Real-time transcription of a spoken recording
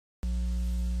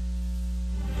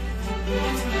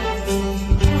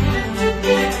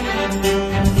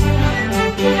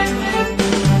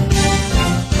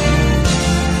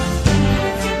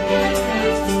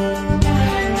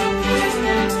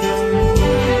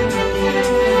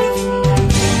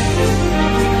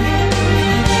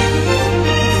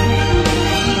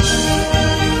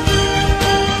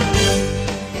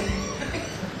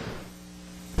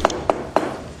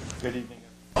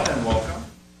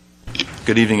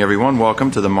evening, everyone. Welcome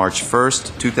to the March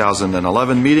 1st,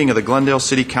 2011 meeting of the Glendale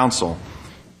City Council.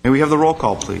 May we have the roll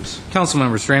call, please? Council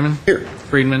members Raymond. Here.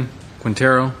 Friedman.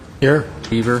 Quintero. Here.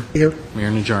 Beaver. Here. Mayor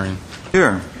Najarian.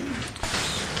 Here.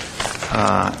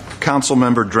 Council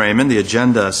member Draymond, the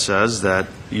agenda says that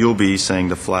you'll be saying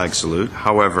the flag salute.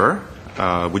 However,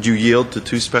 would you yield to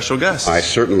two special guests? I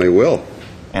certainly will.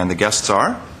 And the guests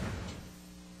are?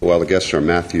 Well, the guests are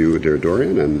Matthew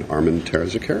Derdorian and Armin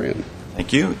Terazakarian.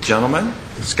 Thank you. Gentlemen,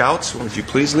 Scouts, would you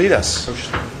please lead us?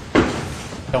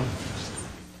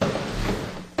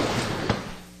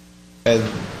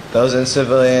 Those in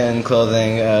civilian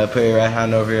clothing, put your right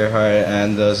hand over your heart,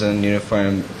 and those in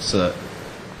uniform, salute.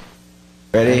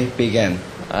 Ready? Begin.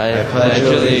 I pledge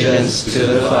allegiance to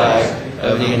the flag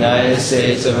of the United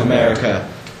States of America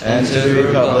and to the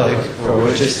republic for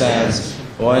which it stands,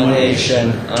 one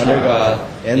nation, under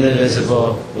God,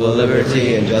 indivisible, with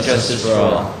liberty and justice for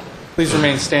all. Please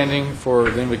remain standing for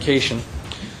the invocation.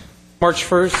 March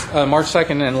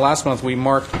 2nd, and last month we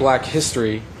marked Black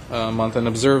History Month and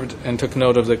observed and took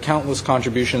note of the countless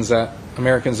contributions that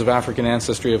Americans of African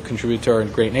ancestry have contributed to our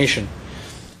great nation.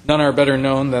 None are better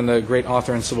known than the great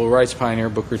author and civil rights pioneer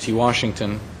Booker T.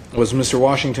 Washington. It was Mr.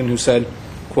 Washington who said,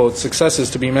 quote, "Success is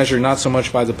to be measured not so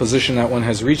much by the position that one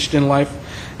has reached in life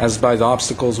as by the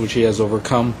obstacles which he has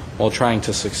overcome while trying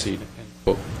to succeed." End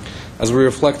quote. As we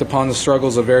reflect upon the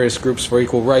struggles of various groups for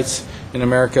equal rights in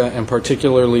America, and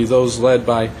particularly those led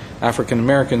by African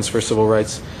Americans for civil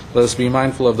rights, let us be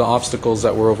mindful of the obstacles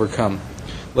that were overcome.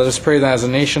 Let us pray that as a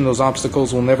nation those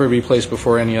obstacles will never be placed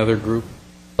before any other group.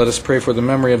 Let us pray for the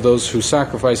memory of those who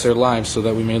sacrificed their lives so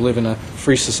that we may live in a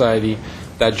free society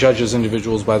that judges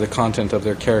individuals by the content of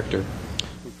their character.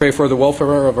 We pray for the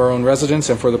welfare of our own residents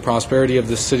and for the prosperity of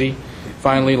this city.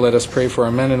 Finally, let us pray for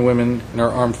our men and women in our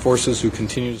armed forces who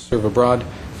continue to serve abroad,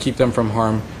 keep them from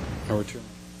harm, and return.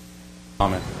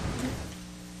 Amen.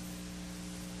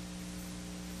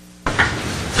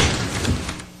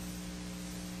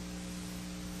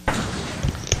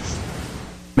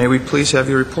 May we please have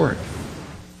your report?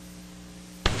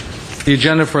 The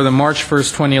agenda for the March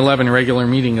 1st, 2011 regular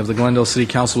meeting of the Glendale City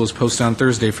Council was posted on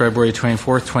Thursday, February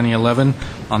 24th, 2011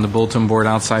 on the bulletin board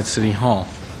outside City Hall.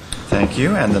 Thank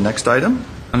you. And the next item?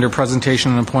 Under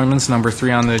presentation and appointments, number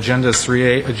 3 on the agenda is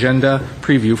 3A, agenda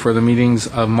preview for the meetings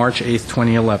of March 8th,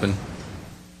 2011. Ms.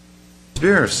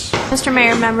 Beers. Mr.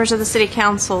 Mayor, members of the City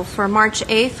Council, for March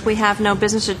 8th, we have no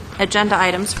business agenda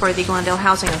items for the Glendale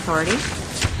Housing Authority.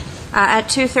 At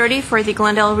 2:30 for the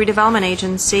Glendale Redevelopment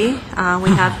Agency, we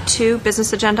have 2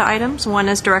 business agenda items. One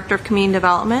is Director of Community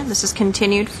Development. This is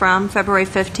continued from February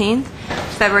 15th,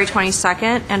 February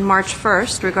 22nd, and March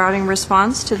 1st regarding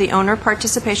response to the owner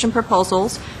participation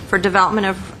proposals for development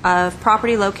of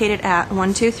property located at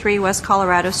 123 West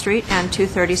Colorado Street and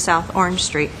 230 South Orange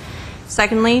Street.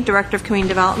 Secondly, Director of Community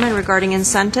Development regarding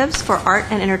incentives for art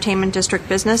and entertainment district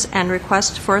business and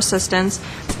request for assistance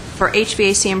for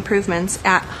HVAC improvements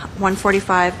at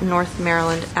 145 North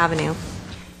Maryland Avenue.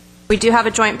 We do have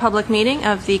a joint public meeting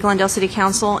of the Glendale City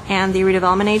Council and the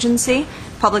Redevelopment Agency.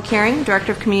 Public hearing,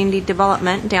 Director of Community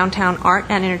Development, Downtown Art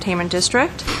and Entertainment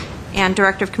District, and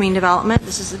Director of Community Development.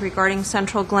 This is regarding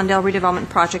Central Glendale Redevelopment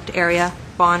Project Area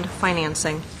Bond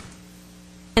Financing.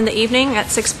 In the evening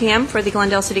at 6 p.m. for the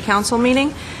Glendale City Council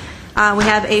meeting, we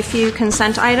have a few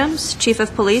consent items. Chief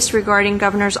of Police regarding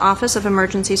Governor's Office of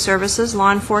Emergency Services,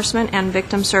 Law Enforcement, and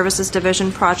Victim Services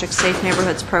Division Project Safe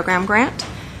Neighborhoods Program Grant.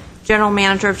 General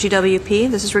Manager of GWP.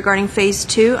 This is regarding Phase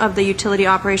 2 of the Utility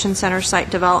Operations Center site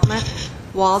development,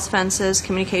 walls, fences,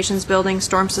 communications building,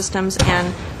 storm systems,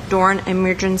 and Dorn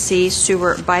Emergency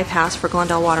Sewer Bypass for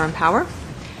Glendale Water and Power.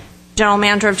 General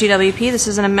Manager of GWP, this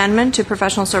is an amendment to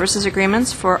professional services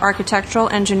agreements for architectural,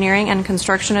 engineering, and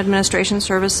construction administration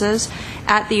services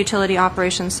at the Utility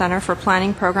Operations Center for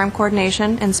planning, program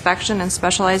coordination, inspection, and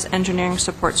specialized engineering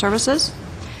support services.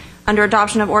 Under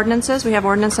adoption of ordinances, we have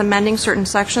ordinance amending certain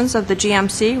sections of the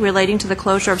GMC relating to the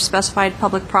closure of specified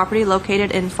public property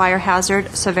located in fire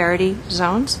hazard severity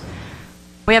zones.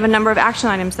 We have a number of action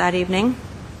items that evening.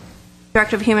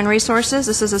 Director of Human Resources,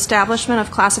 this is establishment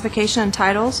of classification and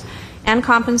titles and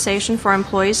compensation for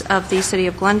employees of the City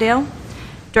of Glendale.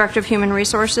 Director of Human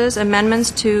Resources,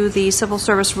 amendments to the Civil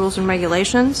Service Rules and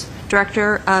Regulations.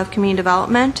 Director of Community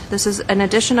Development, this is an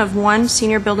addition of 1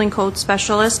 Senior Building Code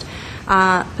Specialist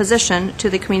position to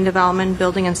the Community Development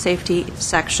Building and Safety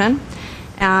section.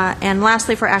 And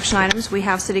lastly, for action items, we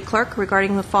have City Clerk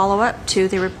regarding the follow-up to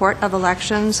the report of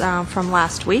elections from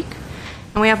last week.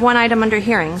 And we have 1 item under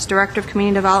hearings, Director of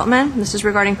Community Development. This is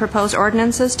regarding proposed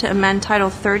ordinances to amend Title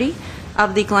 30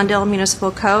 of the Glendale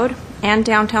Municipal Code and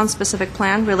Downtown Specific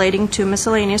Plan relating to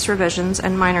miscellaneous revisions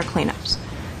and minor cleanups.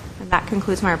 That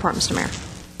concludes my report, Mr. Mayor.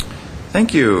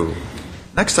 Thank you.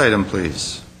 Next item,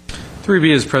 please.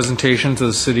 3B is presentation to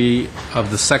the City of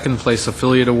the Second Place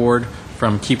Affiliate Award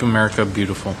from Keep America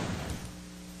Beautiful.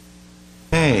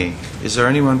 Hey, is there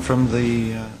anyone from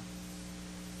the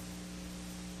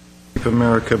Keep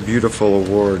America Beautiful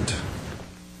Award?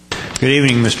 Good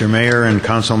evening, Mr. Mayor and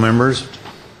council members.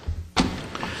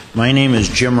 My name is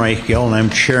Jim Reichel, and I'm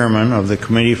chairman of the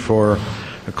Committee for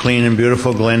a Clean and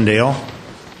Beautiful Glendale.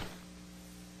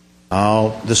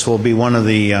 This will be one of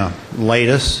the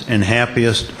lightest and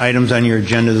happiest items on your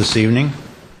agenda this evening,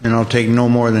 and I'll take no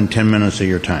more than 10 minutes of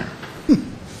your time.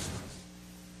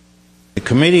 The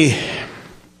committee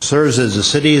serves as the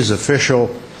city's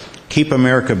official Keep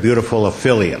America Beautiful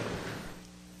affiliate.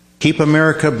 Keep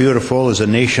America Beautiful is the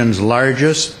nation's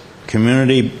largest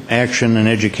community action and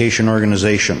education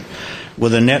organization,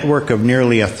 with a network of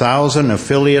nearly 1,000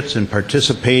 affiliates and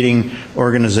participating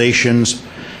organizations.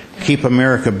 Keep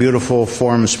America Beautiful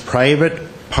forms private,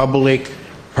 public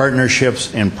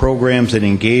partnerships and programs that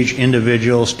engage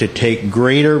individuals to take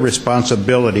greater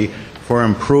responsibility for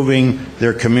improving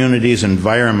their community's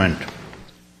environment.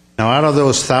 Now, out of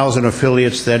those 1,000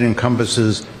 affiliates, that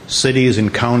encompasses cities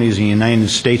and counties in the United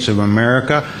States of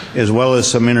America, as well as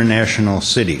some international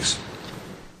cities.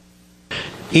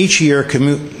 Each year,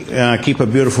 Keep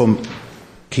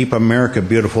America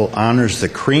Beautiful honors the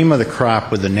cream of the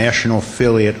crop with the National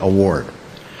Affiliate Award.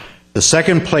 The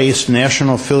second place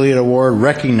National Affiliate Award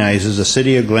recognizes the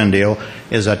City of Glendale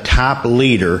as a top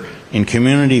leader in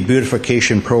community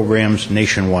beautification programs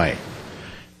nationwide.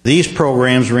 These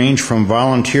programs range from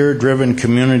volunteer-driven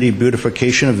community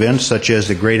beautification events such as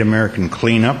the Great American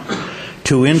Cleanup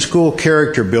to in-school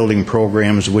character-building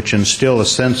programs which instill a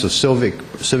sense of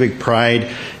civic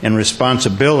pride and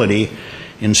responsibility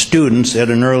in students at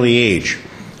an early age.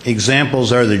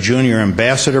 Examples are the Junior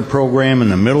Ambassador Program in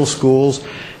the middle schools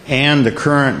and the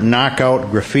current Knockout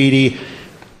Graffiti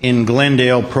in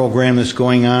Glendale program that's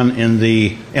going on in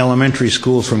the elementary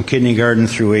schools from kindergarten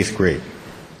through 8th grade.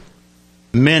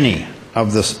 Many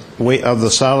of the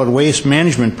solid waste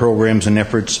management programs and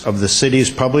efforts of the city's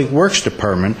Public Works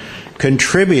Department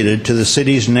contributed to the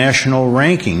city's national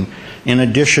ranking, in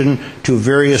addition to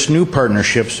various new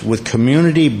partnerships with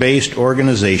community-based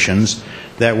organizations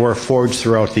that were forged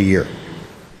throughout the year.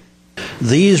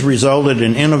 These resulted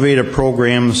in innovative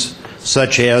programs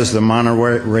such as the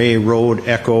Monterey Road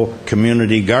Echo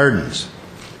Community Gardens.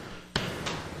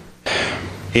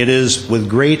 It is with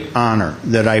great honor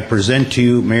that I present to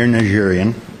you, Mayor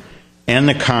Najarian, and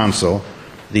the Council,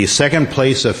 the second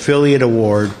place affiliate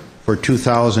award for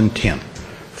 2010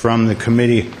 from the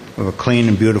Committee of a Clean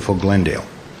and Beautiful Glendale.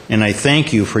 And I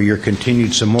thank you for your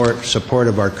continued support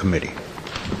of our committee.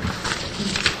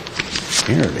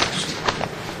 Here it is.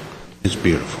 It's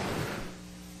beautiful.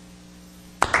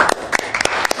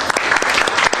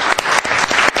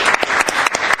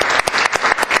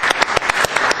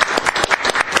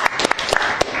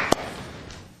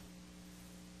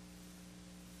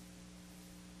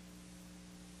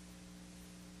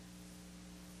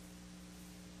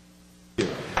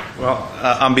 Well,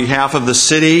 on behalf of the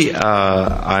city,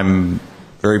 I'm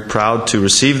very proud to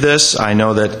receive this. I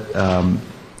know that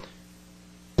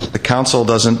the council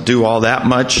doesn't do all that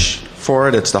much for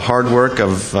it. It's the hard work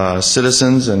of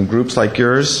citizens and groups like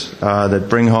yours that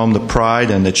bring home the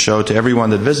pride and that show to everyone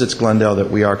that visits Glendale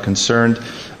that we are concerned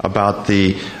about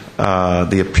the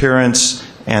appearance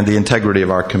and the integrity of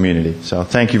our community. So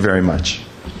thank you very much.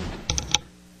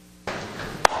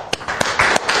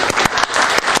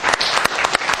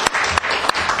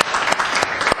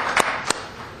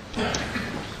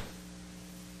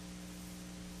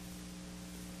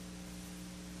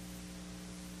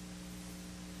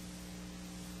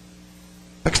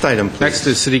 Next item, please. Next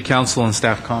is City Council and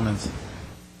staff comments.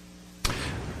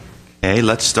 Okay,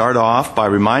 let's start off by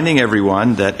reminding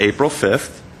everyone that April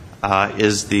 5th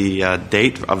is the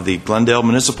date of the Glendale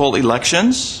municipal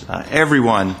elections.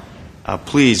 Everyone,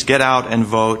 please get out and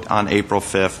vote on April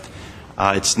 5th.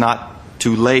 It's not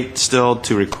too late still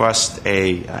to request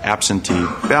a absentee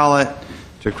ballot,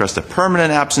 to request a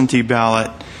permanent absentee ballot.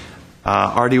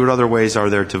 Artie, what other ways are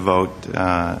there to vote?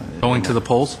 Going to the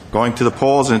polls? Going to the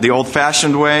polls in the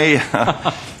old-fashioned way,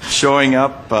 showing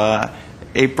up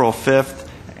April 5th,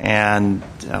 and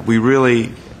we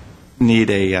really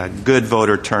need a good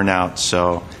voter turnout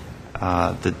so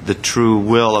the true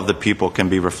will of the people can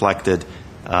be reflected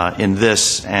in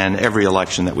this and every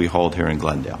election that we hold here in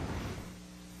Glendale.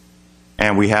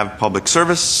 And we have public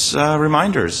service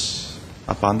reminders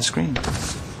up on the screen.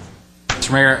 Let's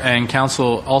Mr. Mayor and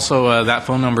Council, also that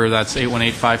phone number, that's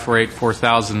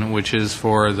 818-548-4000, which is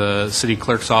for the City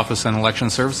Clerk's Office and Election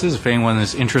Services. If anyone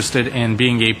is interested in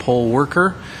being a poll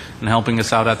worker and helping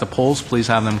us out at the polls, please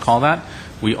have them call that.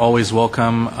 We always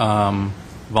welcome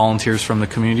volunteers from the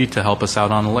community to help us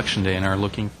out on Election Day and are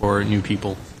looking for new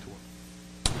people.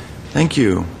 Thank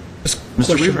you.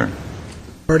 Mr. Weaver.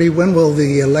 Marty, when will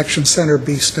the election center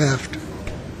be staffed?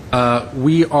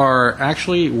 We are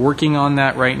actually working on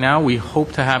that right now. We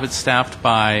hope to have it staffed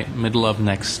by middle of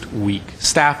next week.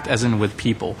 Staffed as in with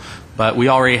people. But we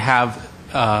already have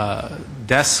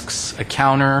desks, a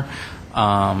counter,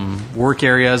 work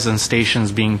areas, and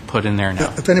stations being put in there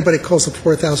now. If anybody calls the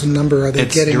 4,000 number, are they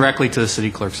It's getting directly to the city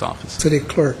clerk's office. city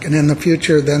clerk? And in the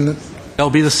future, then It'll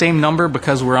be the same number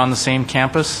because we're on the same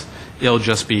campus. It'll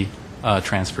just be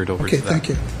transferred over okay, to that. thank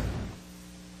you.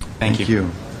 Thank you.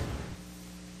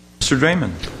 Mr.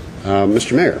 Draymond.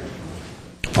 Mr. Mayor,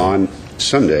 on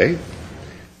Sunday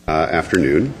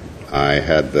afternoon, I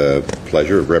had the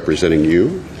pleasure of representing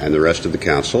you and the rest of the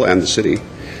council and the city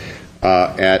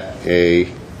at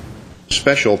a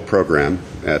special program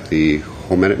at the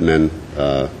Homenit Men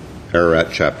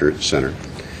Ararat Chapter Center,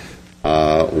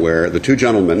 where the two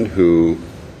gentlemen who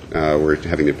were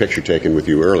having a picture taken with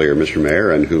you earlier, Mr.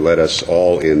 Mayor, and who led us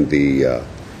all in the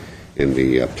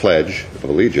Pledge of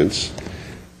Allegiance,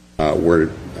 were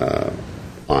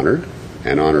honored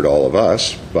and honored all of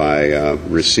us by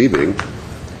receiving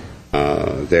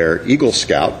their Eagle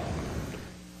Scout,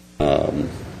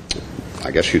 I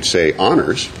guess you'd say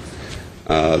honors,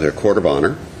 their Court of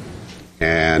Honor,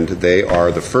 and they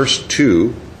are the first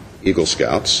two Eagle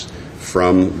Scouts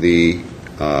from the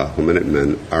Homenit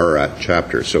Men Ararat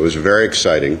chapter. So it was very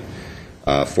exciting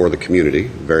for the community,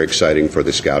 very exciting for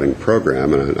the scouting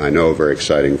program, and I know very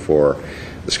exciting for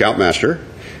the Scoutmaster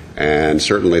and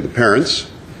certainly the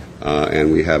parents.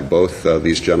 And we have both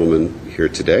these gentlemen here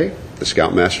today, the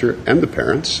Scoutmaster and the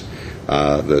parents.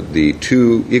 The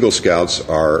two Eagle Scouts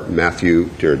are Matthew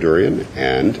Diradurian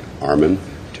and Armin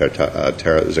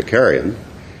Zakarian.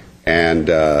 And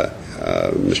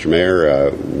Mr.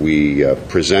 Mayor, we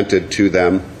presented to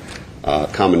them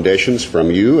commendations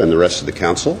from you and the rest of the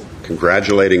council,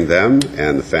 congratulating them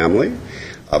and the family.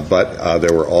 But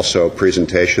there were also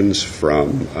presentations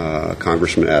from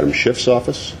Congressman Adam Schiff's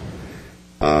office,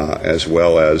 as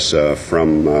well as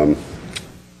from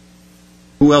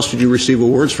who else did you receive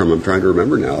awards from? I'm trying to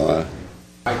remember now.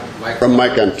 From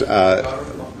Mike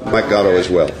Gatto as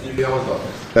well.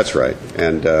 That's right,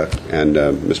 and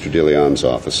Mr. DeLeon's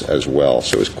office as well.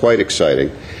 So it was quite exciting.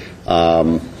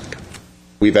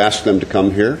 We've asked them to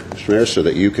come here, Mr. Mayor, so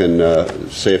that you can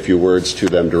say a few words to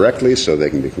them directly, so they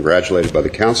can be congratulated by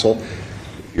the council.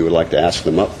 If you would like to ask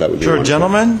them up, that would be wonderful.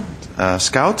 Gentlemen,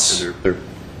 Scouts,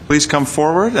 please come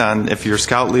forward, and if your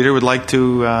Scout leader would like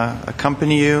to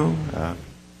accompany you.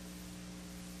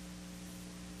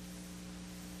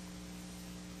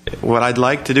 What I'd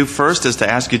like to do first is to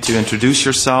ask you to introduce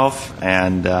yourself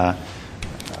and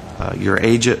your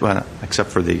age, well, except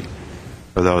for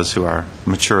those who are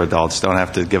mature adults, don't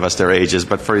have to give us their ages,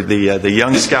 but for the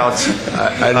young Scouts,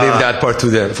 I leave that part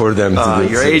for them to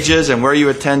do. Your ages and where you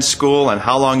attend school and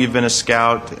how long you've been a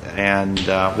Scout and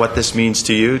what this means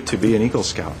to you to be an Eagle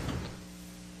Scout.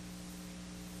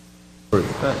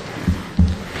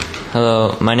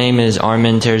 Hello, my name is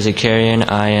Armin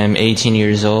Zakarian. I am 18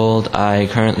 years old. I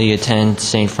currently attend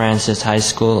St. Francis High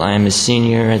School. I am a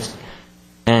senior,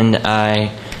 and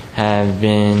I have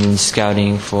been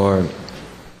scouting for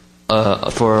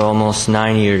almost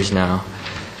 9 years now.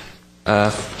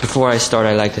 Before I start,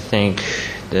 I'd like to thank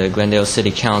the Glendale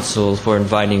City Council for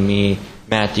inviting me,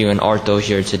 Matthew, and Arto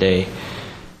here today.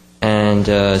 And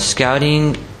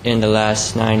scouting in the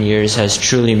last 9 years has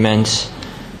truly meant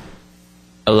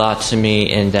a lot to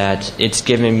me in that it's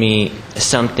given me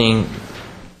something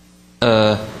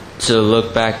to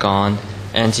look back on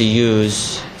and to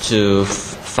use to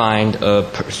find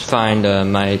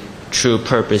my true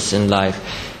purpose in life.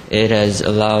 It has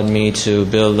allowed me to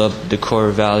build up the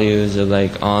core values of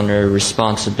like honor,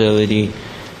 responsibility,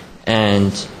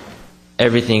 and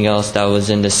everything else that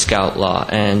was in the Scout law.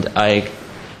 And I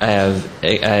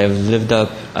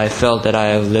felt that I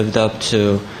have lived up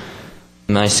to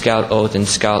my Scout oath and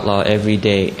Scout law every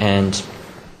day, and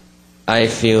I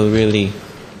feel really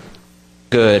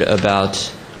good about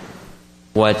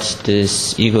what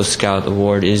this Eagle Scout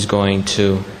Award is going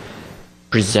to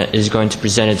present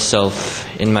itself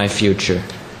in my future.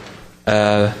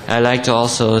 I'd like to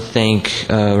also thank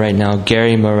right now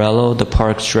Gary Morello, the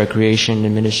Parks Recreation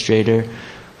Administrator,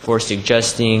 for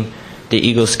suggesting the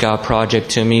Eagle Scout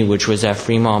project to me, which was at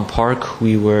Fremont Park.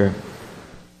 We were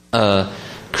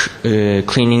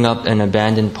cleaning up and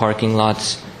abandoned parking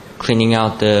lots, cleaning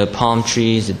out the palm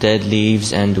trees, the dead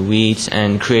leaves, and the weeds,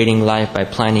 and creating life by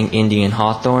planting Indian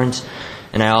hawthorns.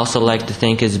 And I also like to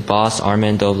thank his boss,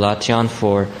 Armando Vlatian,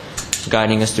 for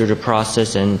guiding us through the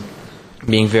process and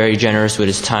being very generous with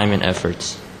his time and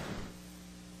efforts.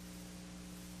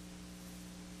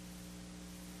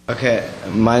 Okay,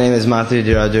 my name is Matthew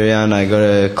Diradurian. I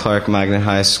go to Clark Magnet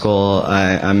High School.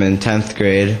 I'm in 10th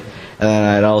grade. And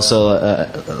I'd also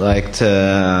like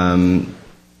to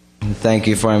thank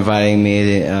you for inviting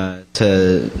me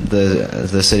to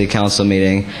the city council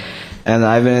meeting. And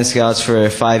I've been in Scouts for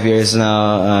 5 years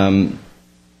now.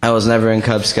 I was never in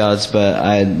Cub Scouts, but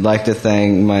I'd like to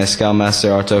thank my Scoutmaster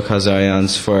Arto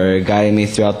Kazarians for guiding me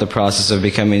throughout the process of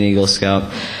becoming an Eagle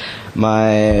Scout.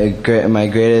 My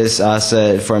greatest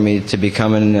asset for me to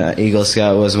become an Eagle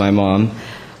Scout was my mom.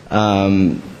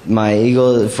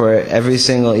 For every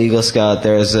single Eagle Scout,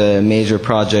 there is a major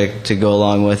project to go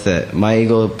along with it. My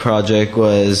Eagle project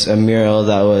was a mural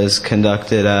that was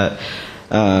conducted at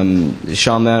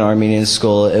Shalman Armenian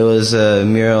School. It was a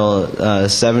mural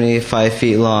 75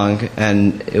 feet long,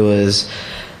 and it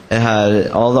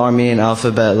had all the Armenian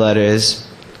alphabet letters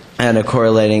and a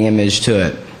correlating image to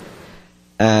it.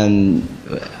 And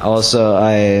also,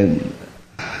 on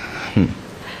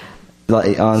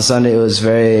Sunday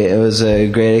it was a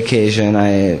great occasion.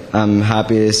 I'm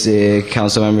happy to see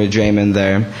Councilmember Draymond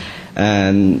there,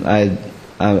 and I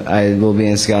will be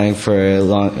in scouting for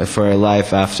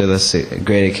life after this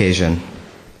great occasion.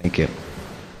 Thank you.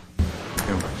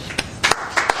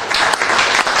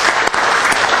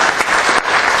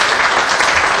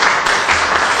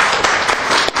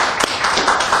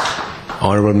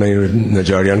 Honorable Mayor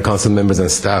Najarian, council members and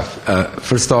staff.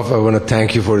 First off, I want to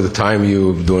thank you for the time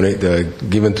you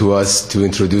given to us to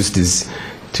introduce these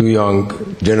two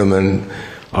young gentlemen.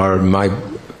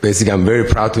 Basically, I'm very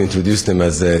proud to introduce them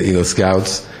as Eagle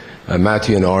Scouts.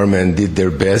 Matthew and Armin did their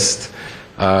best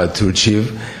to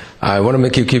achieve. I want to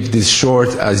make you keep this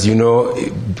short. As you know,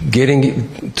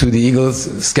 getting to the Eagle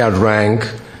Scout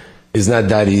rank is not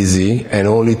that easy, and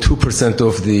only 2%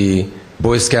 of the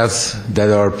Boy Scouts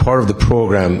that are part of the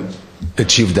program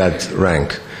achieve that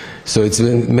rank. So it's a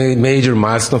major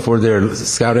milestone for their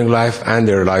scouting life and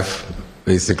their life,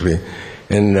 basically.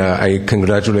 And I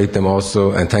congratulate them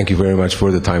also, and thank you very much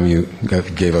for the time you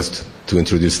gave us to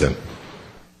introduce them.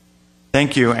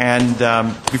 Thank you. And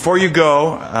before you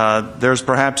go, there's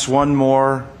perhaps one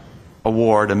more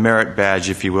award, a merit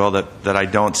badge, if you will, that I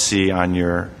don't see on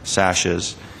your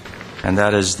sashes, and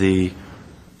that is the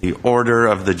Order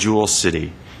of the Jewel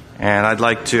City. And I'd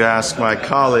like to ask my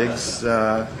colleagues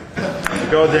to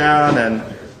go down and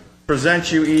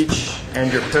present you each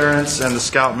and your parents and the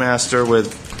Scoutmaster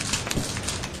with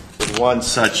one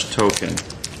such token.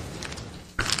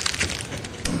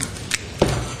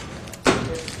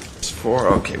 It's 4.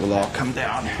 Okay, we'll all come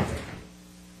down.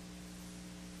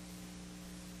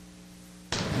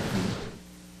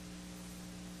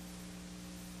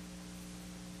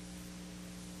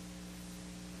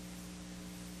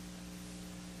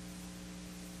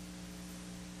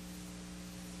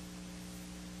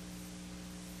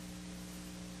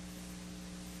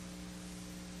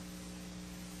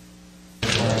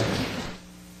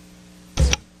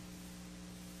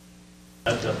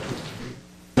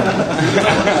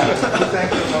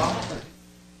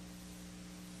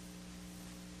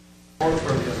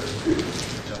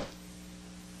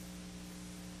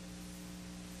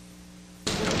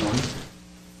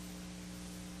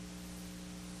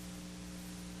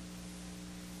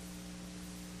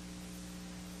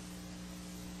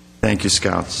 Thank you,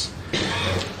 Scouts.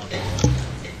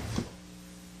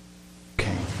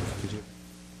 Okay.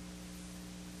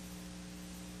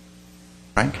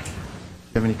 Frank, do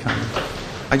you have any comments?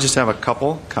 I just have a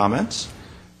couple comments.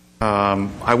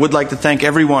 I would like to thank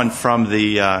everyone from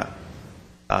the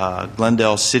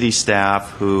Glendale city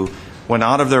staff who went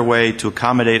out of their way to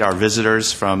accommodate our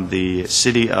visitors from the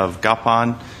city of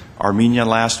Gapan, Armenia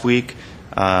last week.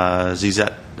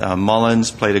 Zizet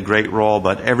Mullins played a great role,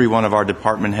 but every one of our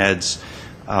department heads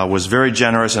was very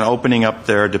generous in opening up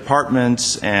their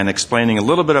departments and explaining a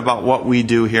little bit about what we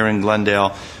do here in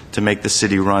Glendale to make the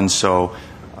city run so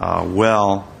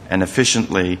well and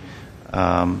efficiently.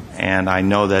 And I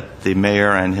know that the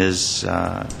mayor and his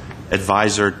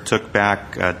advisor took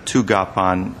back to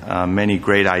Gapan many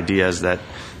great ideas that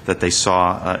they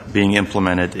saw being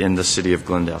implemented in the city of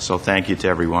Glendale. So thank you to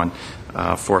everyone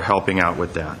for helping out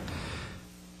with that.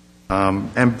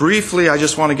 And briefly, I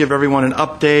just want to give everyone an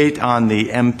update on the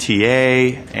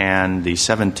MTA and the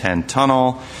 710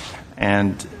 tunnel.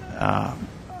 And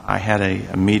I had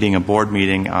a board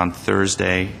meeting on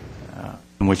Thursday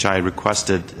in which I had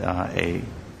requested a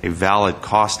valid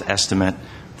cost estimate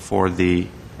for the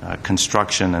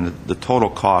construction and the total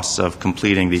costs of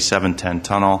completing the 710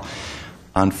 tunnel.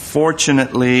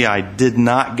 Unfortunately, I did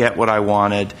not get what I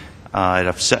wanted. It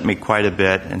upset me quite a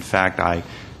bit. In fact, I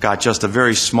got just a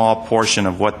very small portion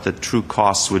of what the true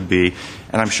costs would be.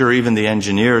 And I'm sure even the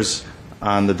engineers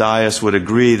on the dais would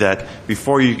agree that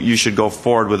before you should go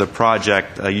forward with a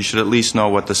project, you should at least know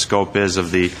what the scope is of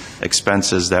the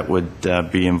expenses that would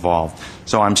be involved.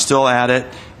 So I'm still at it.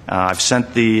 I've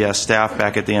sent the staff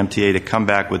back at the MTA to come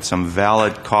back with some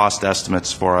valid cost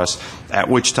estimates for us, at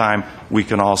which time we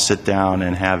can all sit down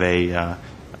and have a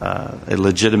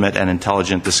legitimate and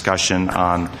intelligent discussion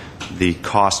on the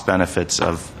cost benefits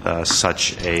of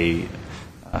such a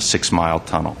 6-mile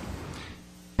tunnel.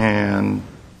 And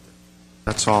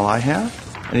that's all I have.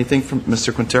 Anything from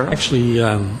Mr. Quintero? Actually,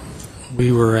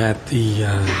 we were at the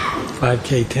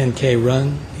 5K, 10K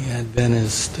run, the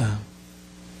Adventist.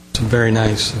 It's a very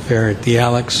nice affair at the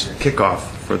Alex. Kickoff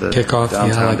for the Kickoff, the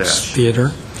downtown Alex dash.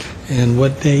 Theater. And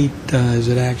what date is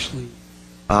it actually?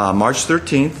 March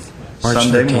 13th, March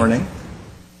Sunday 13th. morning.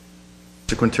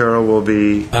 Mr. Quintero will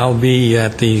be... I'll be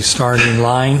at the starting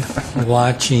line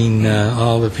watching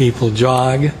all the people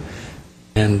jog.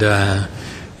 And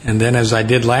then, as I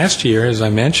did last year, as I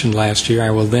mentioned last year,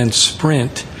 I will then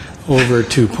sprint over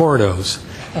to Porto's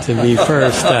to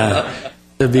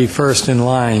be first in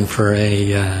line for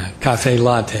a cafe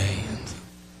latte.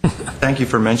 Thank you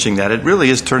for mentioning that. It really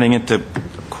is turning into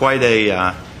quite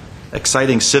a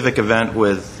exciting civic event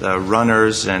with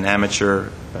runners and amateur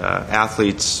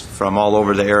athletes from all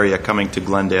over the area coming to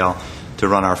Glendale to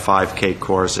run our 5K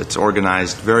course. It's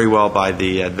organized very well by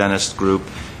the Adventist group,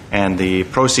 and the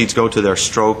proceeds go to their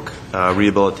stroke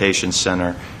rehabilitation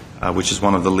center, which is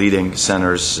one of the leading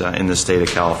centers in the state of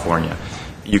California.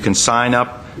 You can sign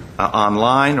up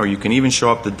online, or you can even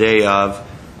show up the day of.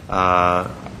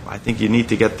 I think you need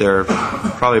to get there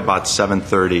probably about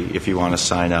 7:30 if you want to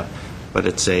sign up. But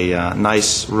it's a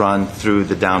nice run through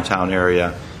the downtown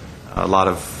area. A lot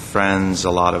of friends,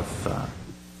 a lot of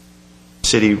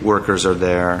city workers are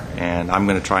there, and I'm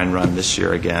going to try and run this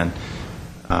year again.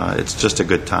 It's just a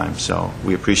good time, so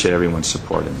we appreciate everyone's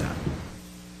support in that.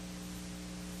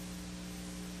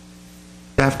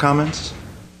 Staff comments?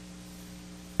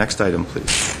 Next item,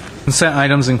 please. Consent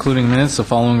items including minutes. The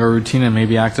following are routine and may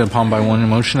be acted upon by one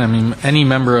motion. Any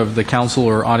member of the council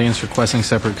or audience requesting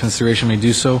separate consideration may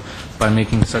do so by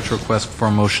making such request before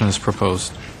a motion is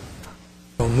proposed.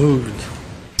 So moved.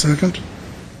 Second?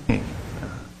 I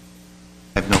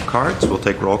have no cards. We'll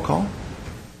take roll call.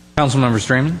 Council members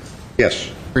Draymond,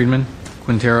 Yes. Friedman,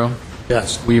 Quintero,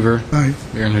 Yes. Weaver, Aye.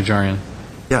 Mayor Najarian.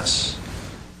 Yes.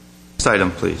 Next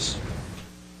item, please.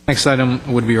 Next item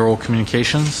would be oral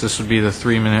communications. This would be the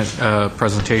 3-minute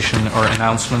presentation or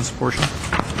announcements portion.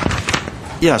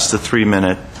 Yes, the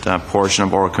 3-minute portion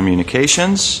of oral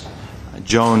communications.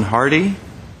 Joan Hardy,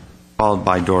 followed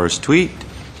by Doris Tweet.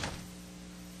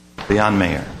 Leon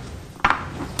Mayer.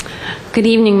 Good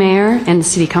evening, Mayor and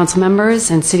City Council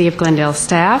members and City of Glendale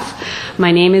staff.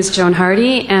 My name is Joan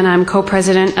Hardy, and I'm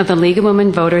co-president of the League of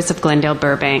Women Voters of Glendale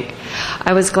Burbank.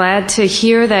 I was glad to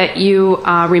hear that you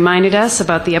reminded us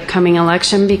about the upcoming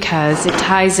election because it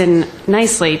ties in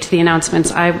nicely to the announcements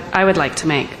I would like to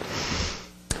make.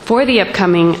 For the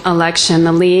upcoming election,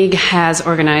 the League has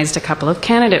organized a couple of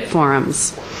candidate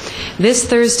forums. This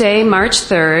Thursday, March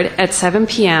 3rd at 7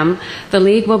 p.m., the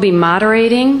League will be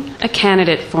moderating a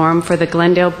candidate forum for the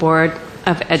Glendale Board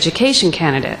of Education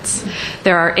candidates.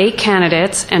 There are 8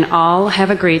 candidates, and all have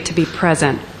agreed to be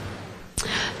present.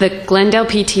 The Glendale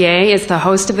PTA is the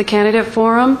host of the candidate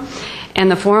forum, and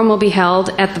the forum will be held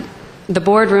at the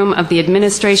boardroom of the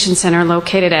Administration Center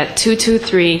located at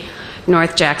 223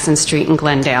 North Jackson Street in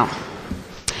Glendale.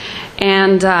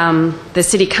 And the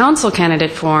City Council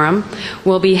Candidate Forum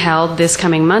will be held this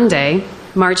coming Monday,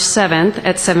 March 7th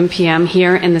at 7 p.m.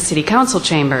 here in the City Council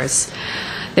chambers.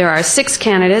 There are 6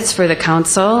 candidates for the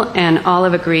council, and all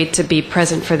have agreed to be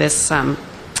present for this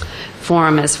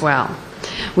forum as well.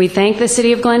 We thank the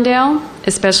City of Glendale,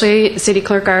 especially City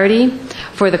Clerk Artie,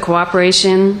 for the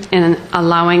cooperation in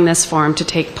allowing this forum to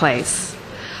take place.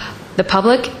 The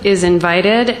public is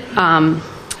invited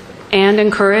and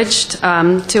encouraged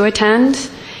to attend.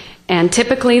 And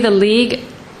typically the League,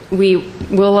 we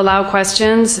will allow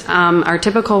questions our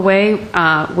typical way,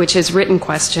 which is written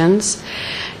questions.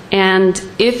 And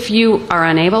if you are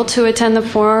unable to attend the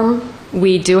forum,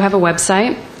 we do have a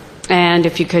website. And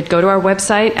if you could go to our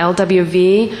website,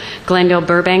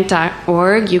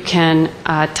 lwv.glendaleburbank.org, you can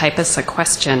type us a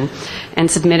question and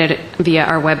submit it via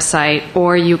our website,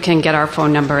 or you can get our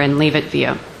phone number and leave it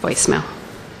via voicemail.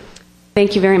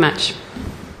 Thank you very much.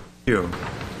 Thank you.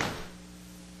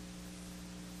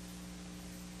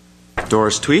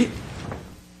 Doris Tweet,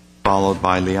 followed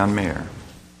by Leon Mayer.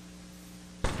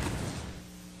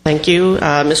 Thank you,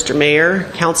 Mr.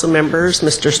 Mayor, council members,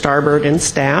 Mr. Starbird, and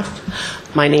staff.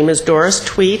 My name is Doris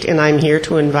Tweet, and I'm here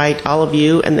to invite all of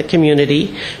you and the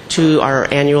community to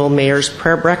our annual Mayor's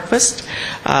Prayer Breakfast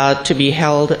to be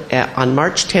held on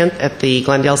March 10th at the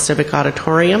Glendale Civic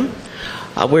Auditorium.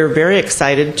 We're very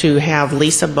excited to have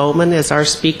Lisa Bowman as our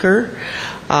speaker.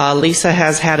 Lisa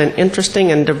has had an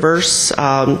interesting and diverse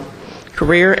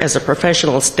career as a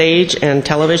professional stage and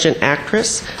television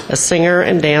actress, a singer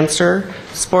and dancer,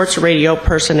 sports radio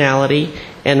personality,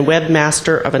 and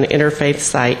webmaster of an interfaith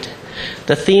site.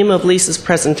 The theme of Lisa's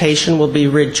presentation will be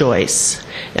Rejoice,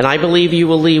 and I believe you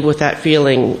will leave with that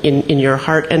feeling in your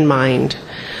heart and mind.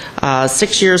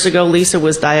 6 years ago, Lisa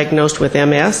was diagnosed with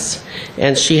MS,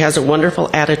 and she has a wonderful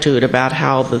attitude about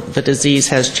how the disease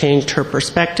has changed her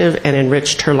perspective and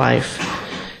enriched her life.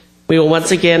 We will once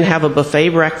again have a buffet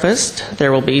breakfast.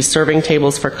 There will be serving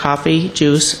tables for coffee,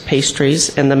 juice,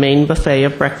 pastries, and the main buffet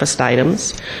of breakfast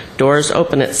items. Doors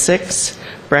open at 6.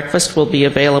 Breakfast will be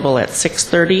available at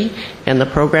 6:30, and the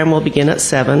program will begin at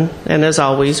 7. And as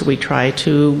always, we try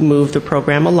to move the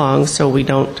program along so we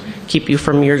don't keep you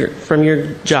from your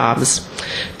jobs.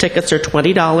 Tickets are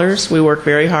 $20. We work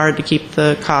very hard to keep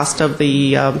the cost of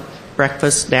the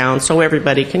breakfast down so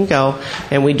everybody can go,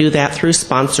 and we do that through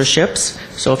sponsorships.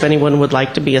 So if anyone would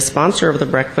like to be a sponsor of the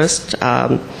breakfast,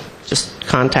 just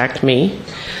contact me.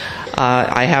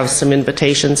 I have some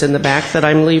invitations in the back that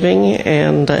I'm leaving,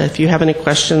 and if you have any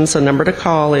questions, the number to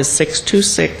call is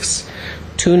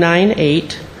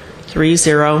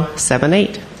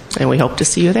 626-298-3078, and we hope to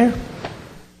see you there.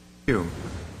 Thank you.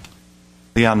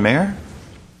 Leon Mayer.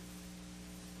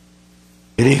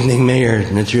 Good evening, Mayor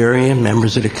Najarian,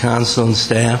 members of the council and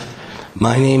staff.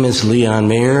 My name is Leon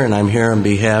Mayer, and I'm here on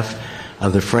behalf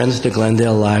of the Friends of the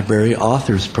Glendale Library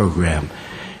Authors Program.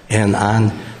 And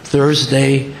on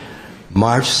Thursday,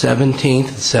 March 17th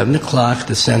at 7 o'clock at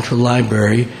the Central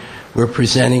Library, we're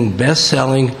presenting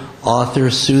best-selling author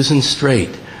Susan Strait,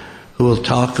 who will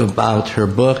talk about her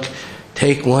book,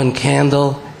 Take One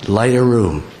Candle, Light a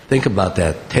Room. Think about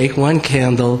that. Take one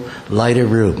candle, light a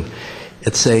room.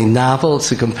 It's a novel,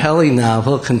 it's a compelling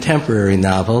novel, contemporary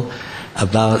novel,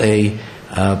 about a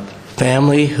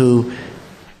family who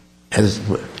has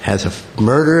a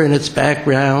murder in its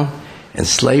background and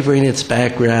slavery in its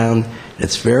background.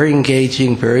 It's very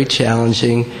engaging, very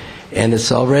challenging, and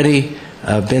it's already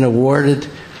been awarded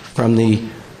from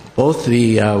both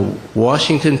the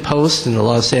Washington Post and the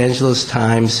Los Angeles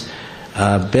Times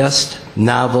Best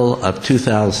Novel of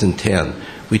 2010.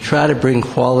 We try to bring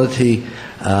quality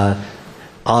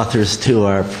authors to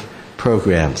our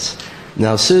programs.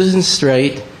 Now, Susan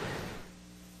Strait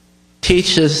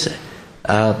teaches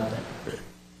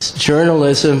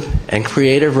journalism and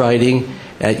creative writing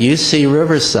at UC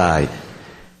Riverside,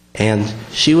 and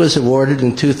she was awarded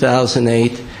in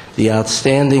 2008 the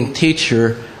Outstanding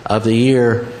Teacher of the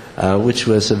Year, which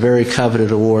was a very coveted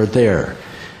award there.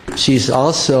 She's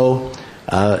also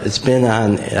it's been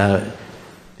on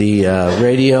the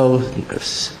radio,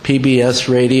 PBS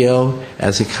radio,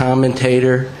 as a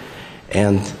commentator,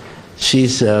 and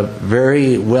she's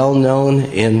very well known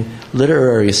in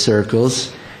literary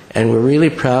circles, and we're really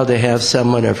proud to have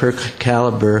someone of her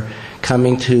caliber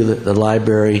coming to the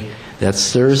library.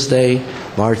 That's Thursday,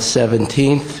 March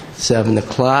 17th, 7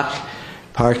 o'clock.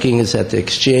 Parking is at the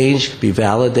Exchange, be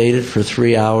validated for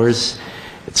 3 hours.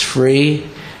 It's free,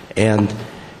 and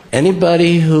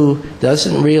anybody who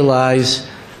doesn't realize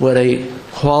what a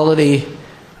quality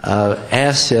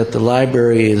asset the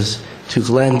library is to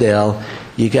Glendale,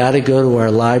 you got to go to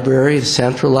our library,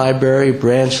 Central Library,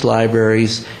 branch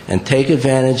libraries, and take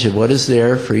advantage of what is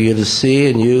there for you to see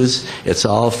and use. It's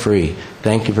all free.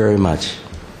 Thank you very much.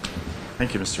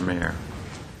 Thank you, Mr. Mayor.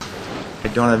 I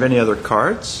don't have any other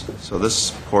cards, so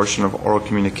this portion of oral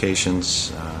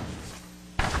communications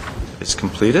is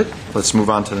completed. Let's move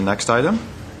on to the next item.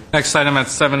 Next item at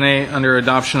 7A under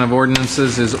adoption of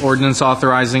ordinances is ordinance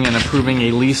authorizing and approving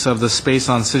a lease of the space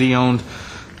on city-owned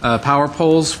power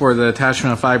poles for the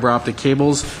attachment of fiber optic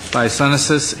cables by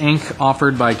Sunesys Inc. This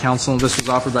was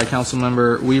offered by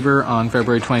Councilmember Weaver on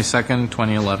February 22nd,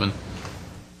 2011.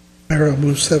 Mayor, I'll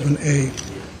move 7A. Is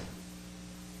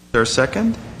there a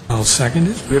second? I'll second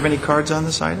it. Do we have any cards on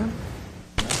this item?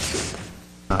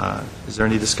 Is there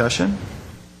any discussion?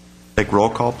 Take roll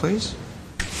call, please.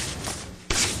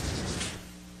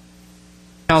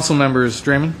 Council members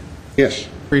Draymond? Yes.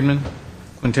 Friedman?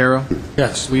 Quintero?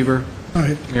 Yes. Weaver?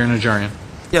 Aye. Mayor Najarian.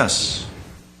 Yes.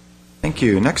 Thank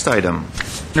you. Next item.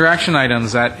 Under action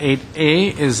items, at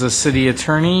 8A is the city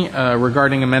attorney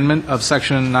regarding amendment of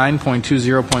section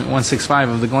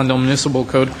 9.20.165 of the Glendale Municipal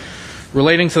Code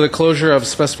relating to the closure of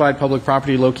specified public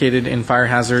property located in fire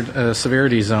hazard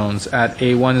severity zones. At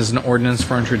A1 is an ordinance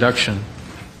for introduction.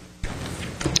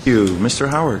 Thank you. Mr.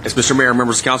 Howard. Yes, Mr. Mayor,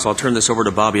 members of council, I'll turn this over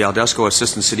to Bobby Aldesco,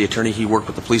 Assistant City Attorney. He worked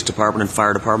with the Police Department and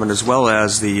Fire Department as well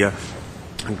as the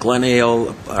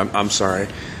Glendale,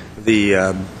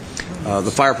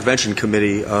 the Fire Prevention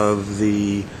Committee of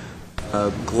the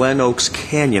Glen Oaks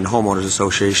Canyon Homeowners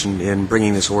Association in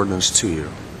bringing this ordinance to you.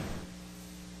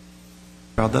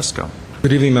 Aldesco.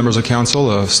 Good evening, members of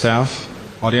council, staff,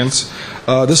 audience.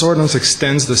 This ordinance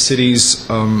extends the city's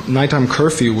nighttime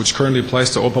curfew, which currently applies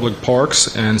to all public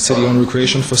parks and city-owned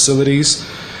recreation facilities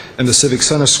and the Civic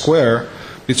Center Square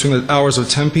between the hours of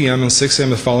 10 p.m. and 6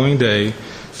 a.m. the following day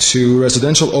to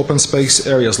residential open space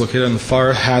areas located in the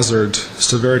fire hazard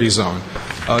severity zone.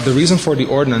 The reason for the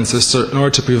ordinance is in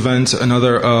order to prevent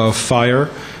another fire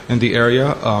in the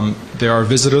area. There are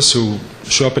visitors who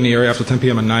show up in the area after 10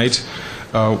 p.m. at night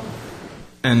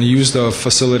and use the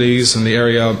facilities in the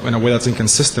area in a way that's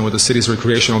inconsistent with the city's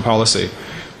recreational policy,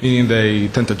 meaning they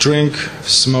tend to drink,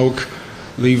 smoke,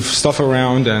 leave stuff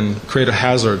around, and create a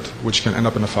hazard which can end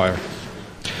up in a fire.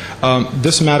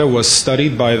 This matter was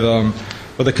studied by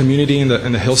the community in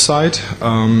the hillside,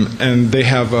 and they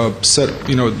have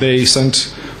they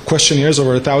sent questionnaires,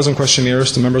 over 1,000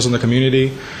 questionnaires to members in the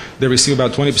community. They received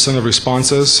about 20% of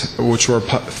responses, which were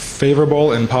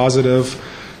favorable and positive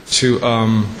to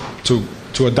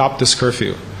adopt this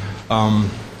curfew.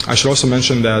 I should also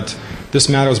mention that this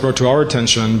matter was brought to our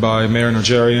attention by Mayor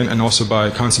Najarian and also by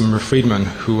Councilmember Friedman,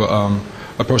 who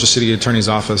approached the city attorney's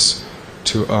office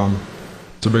to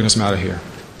bring this matter here.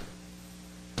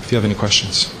 If you have any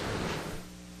questions.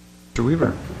 Mr.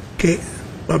 Weaver. Okay,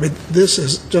 Bobby, this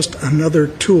is just another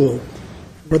tool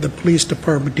for the police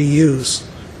department to use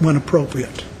when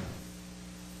appropriate,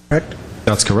 correct?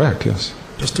 That's correct, yes.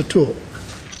 Just a tool.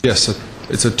 Yes,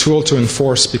 it's a tool to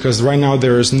enforce, because right now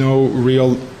there is no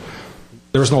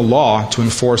law to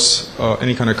enforce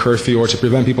any kind of curfew or to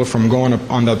prevent people from going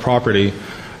on that property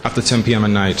after 10 p.m.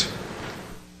 at night.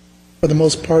 For the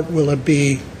most part, will it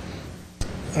be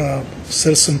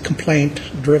citizen complaint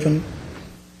driven?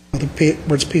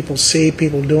 Where people see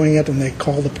people doing it and they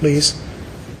call the police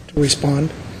to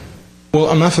respond? Well,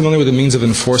 I'm not familiar with the means of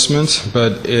enforcement,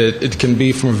 but it can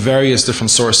be from various different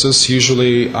sources.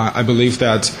 Usually, I believe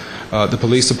that the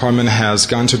police department has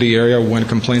gone to the area when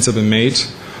complaints have been made.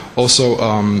 Also,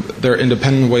 there are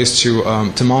independent ways to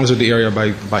monitor the area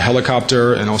by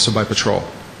helicopter and also by patrol.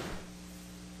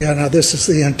 Yeah, now this is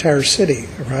the entire city,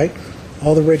 right?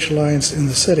 All the ridge lines in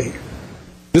the city.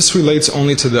 This relates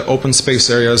only to the open space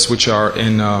areas which are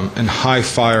in high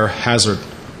fire hazard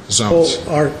zones.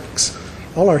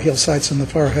 All our hillsides in the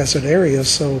fire hazard areas,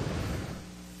 so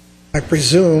I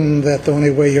presume that the only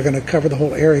way you're going to cover the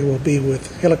whole area will be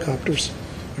with helicopters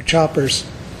or choppers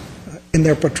in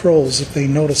their patrols if they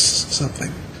notice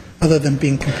something, other than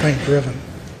being complaint driven.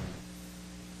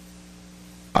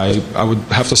 I would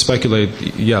have to speculate,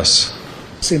 yes.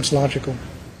 Seems logical.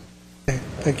 Okay,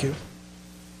 thank you.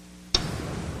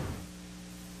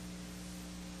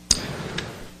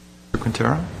 Mr.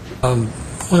 Quintero?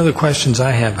 One of the questions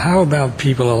I have, how about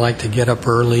people that like to get up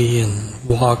early and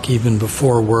walk even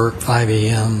before work, 5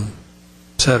 a.m.,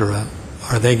 et cetera?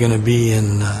 Are they going to be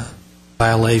in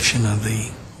violation of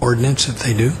the ordinance if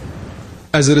they do?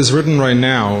 As it is written right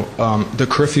now, the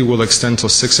curfew will extend till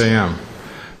 6 a.m.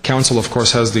 Council, of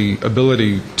course, has the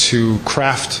ability to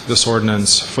craft this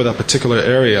ordinance for that particular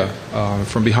area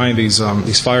from behind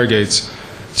these fire gates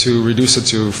to reduce it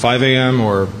to 5 a.m.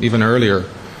 or even earlier,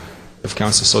 if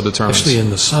council so determines. Especially in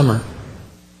the summer.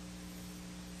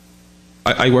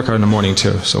 I work out in the morning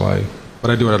too, but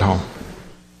I do it at home.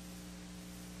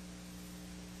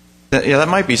 Yeah, that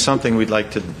might be something we'd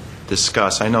like to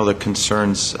discuss. I know the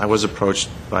concerns. I was approached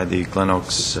by the Glen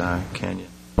Oaks Canyon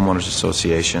Homeowners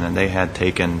Association, and they had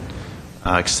taken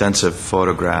extensive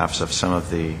photographs of some of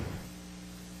the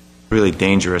really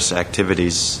dangerous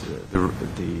activities,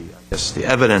 the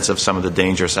evidence of some of the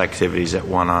dangerous activities that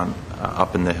went on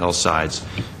up in the hillsides,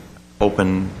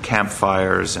 open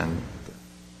campfires and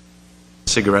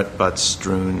cigarette butts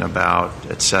strewn about,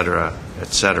 et cetera, et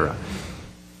cetera.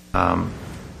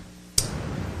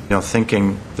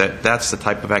 Thinking that that's the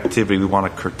type of activity we want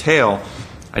to curtail,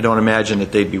 I don't imagine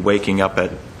that they'd be waking up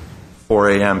at 4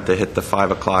 a.m. to hit the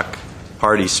 5 o'clock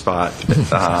party spot.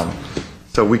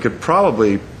 So we could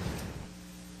probably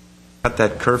cut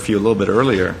that curfew a little bit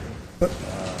earlier.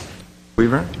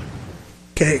 Weaver?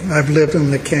 Okay, I've lived in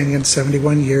the canyon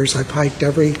 71 years. I've hiked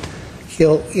every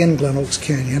hill in Glen Oaks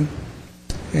Canyon.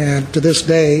 And to this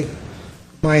day,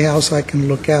 my house, I can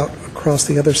look out across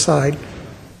the other side,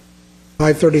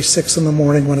 5:36 in the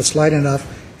morning when it's light enough,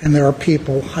 and there are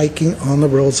people hiking on the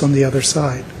roads on the other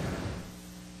side.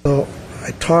 So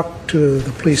I talked to the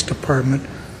police department.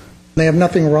 They have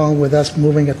nothing wrong with us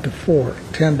moving it to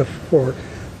 10 to 4.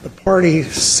 The party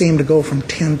seemed to go from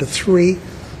 10 to 3.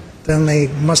 Then they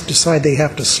must decide they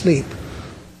have to sleep.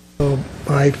 So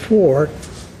by 4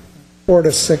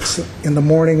 to 6 in the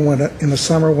morning, in the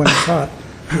summer when it's hot,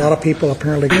 a lot of people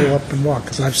apparently go up and walk,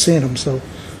 because I've seen them. So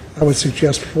I would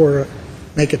suggest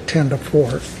make it 10 to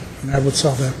 4, and that would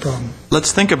solve that problem.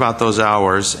 Let's think about those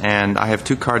hours, and I have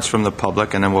 2 cards from the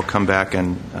public, and then we'll come back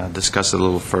and discuss it a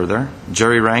little further.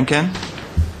 Jerry Rankin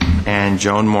and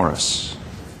Joan Morris.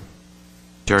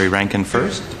 Jerry Rankin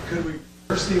first. Could we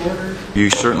reverse the order? You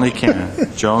certainly can.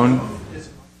 Joan.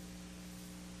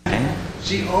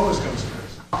 She always comes first.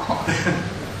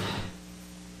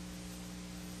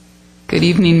 Good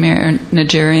evening, Mayor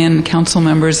Najarian, council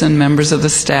members, and members of the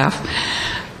staff.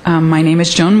 My name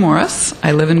is Joan Morris.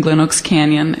 I live in Glen Oaks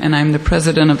Canyon, and I'm the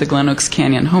president of the Glen Oaks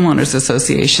Canyon Homeowners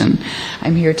Association.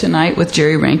 I'm here tonight with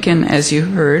Jerry Rankin, as you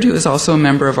heard, who is also a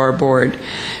member of our board.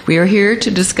 We are here to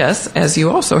discuss, as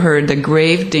you also heard, the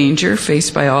grave danger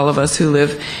faced by all of us who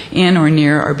live in or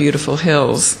near our beautiful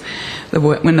hills.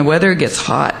 When the weather gets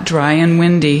hot, dry, and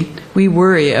windy, we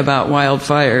worry about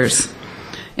wildfires.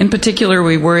 In particular,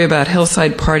 we worry about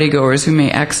hillside partygoers who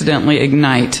may accidentally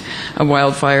ignite a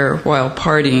wildfire while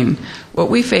partying. What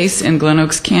we face in Glen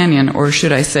Oaks Canyon, or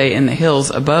should I say in the hills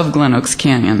above Glen Oaks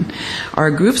Canyon, are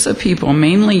groups of people,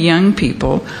 mainly young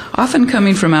people, often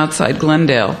coming from outside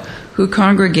Glendale, who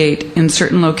congregate in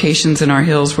certain locations in our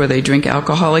hills where they drink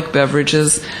alcoholic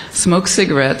beverages, smoke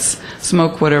cigarettes,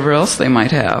 smoke whatever else they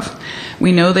might have.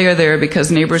 We know they are there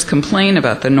because neighbors complain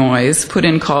about the noise, put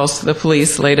in calls to the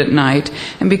police late at night,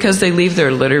 and because they leave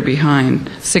their litter behind,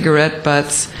 cigarette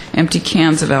butts, empty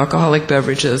cans of alcoholic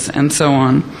beverages, and so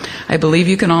on. I believe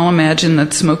you can all imagine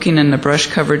that smoking in the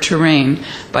brush-covered terrain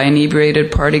by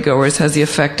inebriated partygoers has the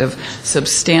effect of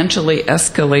substantially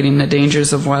escalating the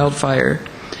dangers of wildfire.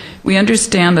 We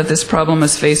understand that this problem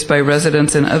is faced by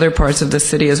residents in other parts of the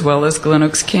city as well as Glen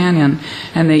Oaks Canyon,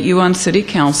 and that you on City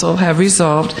Council have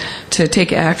resolved to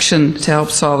take action to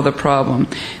help solve the problem.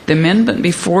 The amendment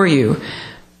before you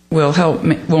will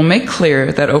make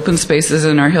clear that open spaces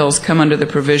in our hills come under the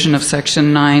provision of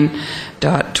Section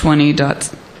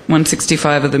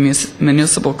 9.20.165 of the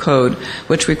Municipal Code,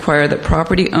 which require that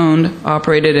property owned,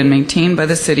 operated, and maintained by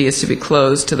the city is to be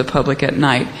closed to the public at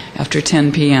night after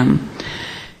 10 p.m.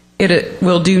 It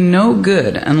will do no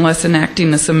good unless enacting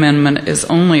this amendment is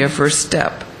only a first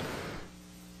step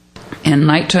and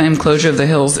nighttime closure of the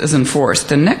hills is enforced.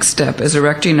 The next step is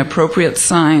erecting appropriate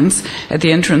signs at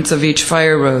the entrance of each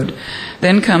fire road.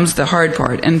 Then comes the hard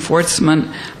part, enforcement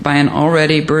by an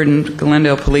already burdened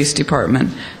Glendale Police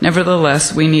Department.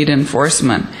 Nevertheless, we need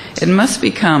enforcement. It must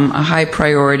become a high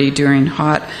priority during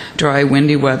hot, dry,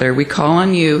 windy weather. We call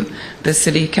on you, the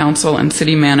City Council and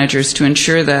city managers, to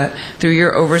ensure that through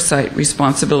your oversight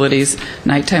responsibilities,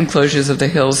 nighttime closures of the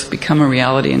hills become a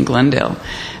reality in Glendale.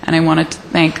 And I want to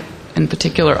thank in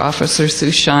particular Officer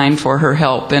Sue Shine for her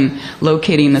help in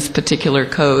locating this particular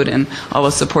code and all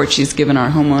the support she's given our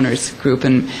homeowners group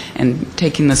and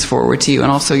taking this forward to you, and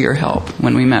also your help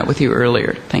when we met with you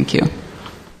earlier. Thank you.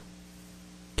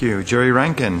 Thank you. Jerry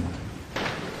Rankin.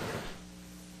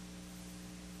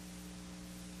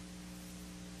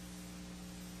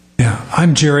 Yeah,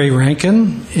 I'm Jerry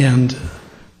Rankin, and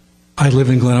I live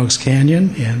in Glen Oaks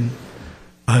Canyon, and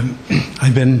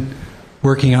I've been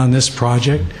working on this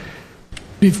project.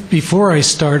 Before I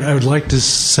start, I would like to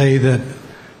say that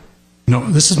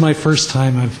this is my first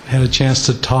time I've had a chance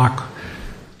to talk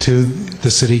to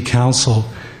the City Council,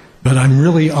 but I'm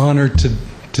really honored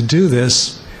to do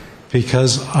this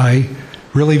because I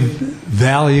really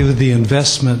value the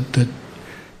investment that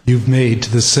you've made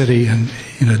to the city and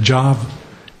in a job,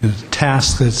 in a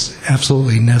task that's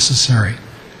absolutely necessary.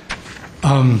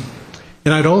 And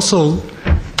I'd also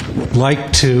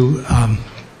like to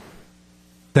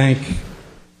thank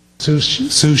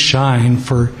Sue Shine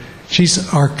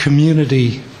she's our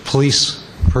community police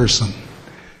person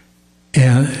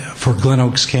and for Glen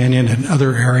Oaks Canyon and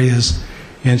other areas,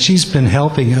 and she's been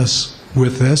helping us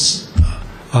with this,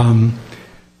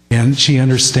 and she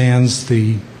understands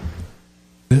the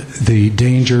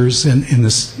dangers in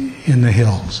the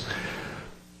hills,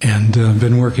 and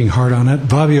been working hard on it.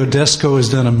 Bobby Odesco has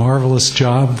done a marvelous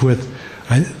job with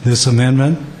this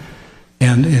amendment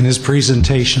and in his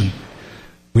presentation.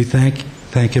 We thank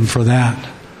him for that.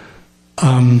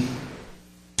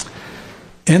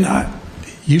 And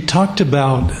you talked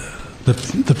about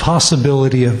the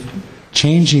possibility of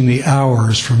changing the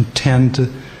hours from 10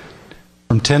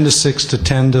 to 6 to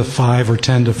 10 to 5 or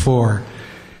 10 to 4.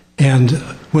 And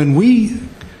when we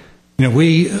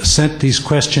sent these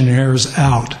questionnaires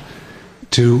out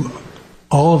to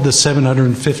all of the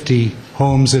 750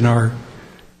 homes in our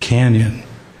canyon,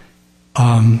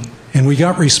 and we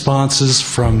got responses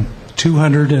from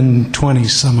 220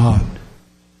 some odd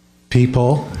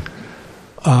people,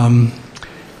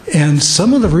 and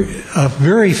some of the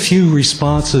very few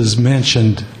responses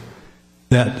mentioned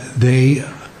that they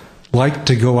like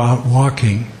to go out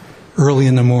walking early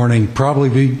in the morning,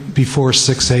 probably before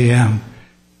 6 a.m.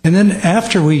 And then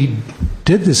after we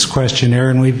did this questionnaire,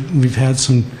 and we've had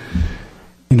some,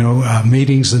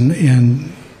 meetings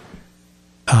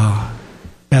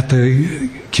at the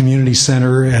community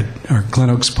center at our Glen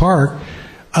Oaks Park,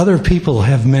 other people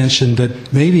have mentioned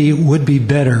that maybe it would be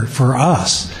better for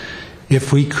us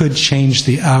if we could change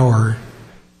the hours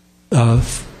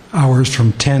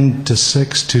from 10 to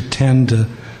 6 to 10 to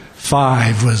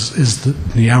 5 is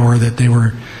the hour that they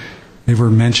were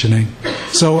mentioning.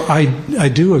 So I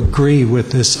do agree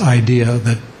with this idea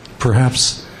that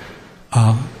perhaps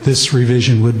this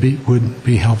revision would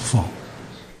be helpful.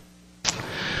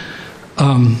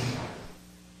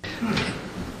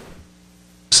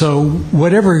 So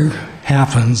whatever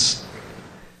happens,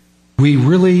 we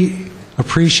really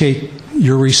appreciate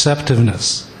your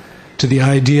receptiveness to the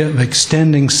idea of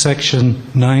extending Section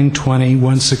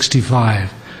 920-165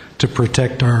 to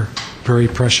protect our very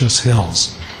precious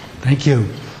hills. Thank you.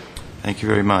 Thank you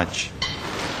very much.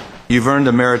 You've earned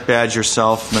a merit badge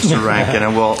yourself, Mr. Rankin,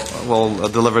 and we'll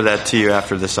deliver that to you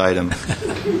after this item.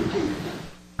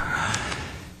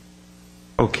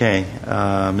 Okay,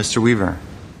 Mr. Weaver.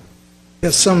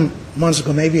 Yes, some months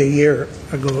ago, maybe a year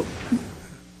ago,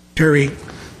 Terry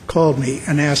called me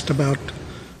and asked about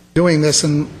doing this,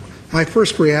 and my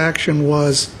first reaction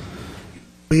was,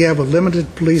 we have a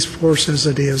limited police force as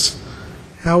it is.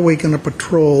 How are we going to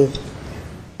patrol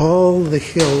all the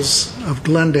hills of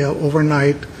Glendale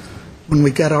overnight when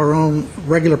we got our own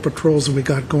regular patrols that we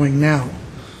got going now?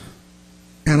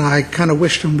 And I kind of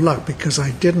wished him luck because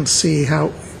I didn't see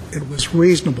how it was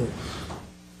reasonable.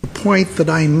 The point that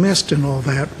I missed in all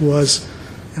that was,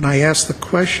 and I asked the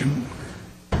question,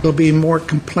 it'll be more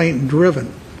complaint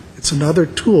driven. It's another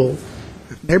tool.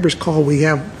 If neighbors call, we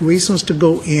have reasons to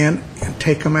go in and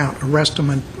take them out, arrest them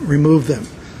and remove them.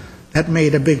 That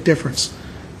made a big difference.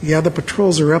 Yeah, the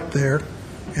patrols are up there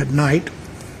at night.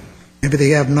 Maybe they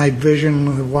have night vision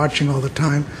and they're watching all the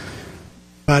time.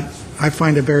 But I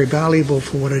find it very valuable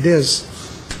for what it is.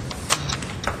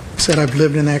 I said I've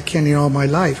lived in that canyon all my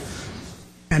life.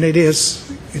 And it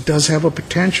does have a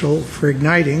potential for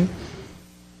igniting.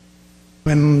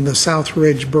 When the South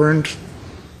Ridge burned a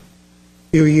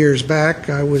few years back,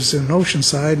 I was in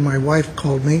Oceanside. My wife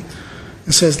called me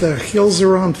and says, the hills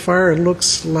are on fire. It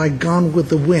looks like Gone with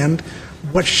the Wind.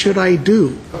 What should I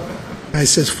do? I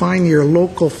says, find your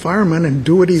local fireman and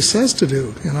do what he says to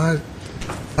do.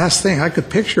 Last thing, I could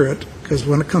picture it, because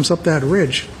when it comes up that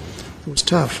ridge, it was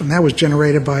tough. And that was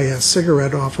generated by a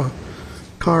cigarette off a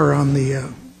car on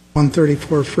the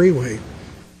 134 freeway.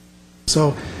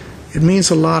 So it means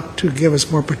a lot to give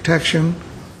us more protection.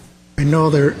 I know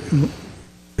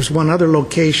there's one other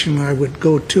location I would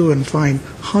go to and find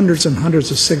hundreds and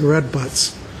hundreds of cigarette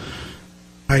butts.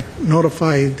 I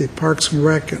notified the Parks and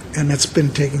Rec, and it's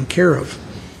been taken care of.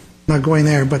 I'm not going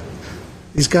there, but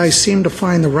these guys seem to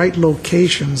find the right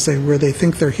locations where they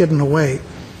think they're hidden away.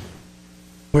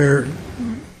 Where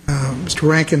Mr.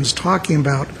 Rankin's talking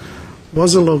about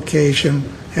was a location,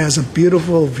 has a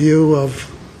beautiful view of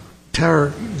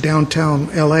downtown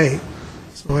LA,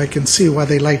 so I can see why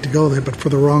they like to go there, but for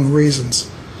the wrong reasons.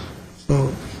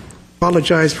 So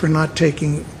apologize for not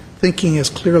thinking as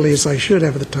clearly as I should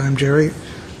have at the time, Jerry,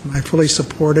 and I fully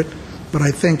support it, but I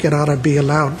think it ought to be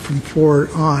allowed from 4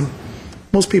 on.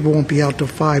 Most people won't be out till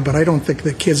 5, but I don't think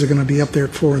the kids are going to be up there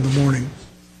at 4 in the morning.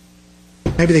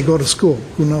 Maybe they go to school,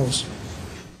 who knows?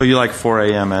 Well, you like 4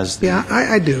 a.m. as the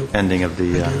I do. ending of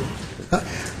the...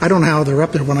 I don't know how they're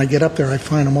up there. When I get up there, I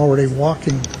find them already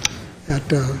walking at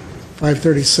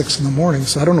 5:36 in the morning,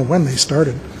 so I don't know when they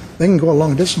started. They can go a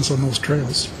long distance on those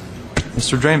trails.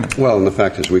 Mr. Draymond. Well, and the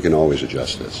fact is we can always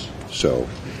adjust this. So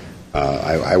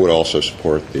I would also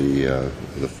support the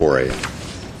 4 a.m.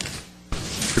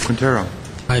 Mr. Quintero.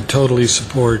 I totally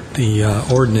support the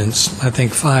ordinance. I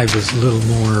think 5 is a little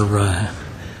more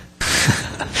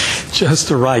just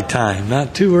the right time,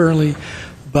 not too early.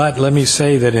 But let me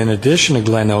say that in addition to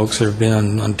Glen Oaks, there have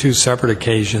been on 2 separate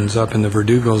occasions up in the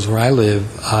Verdugos where I live,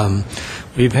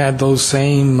 we've had those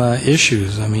same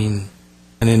issues. I mean,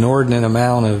 an inordinate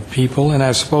amount of people, and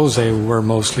I suppose they were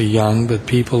mostly young, but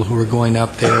people who were going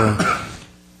up there and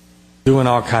doing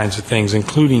all kinds of things,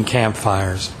 including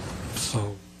campfires.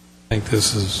 So I think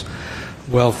this is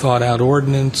well thought out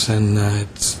ordinance, and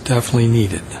it's definitely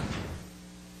needed.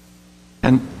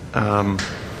 And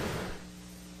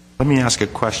let me ask a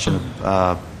question,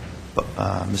 Mr.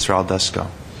 Aldesco.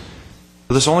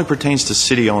 This only pertains to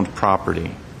city-owned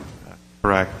property,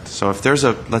 correct? So if there's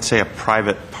let's say, a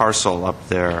private parcel up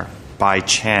there by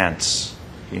chance,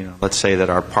 let's say that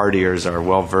our partiers are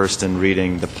well versed in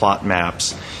reading the plot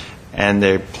maps, and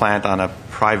they plant on a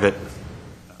private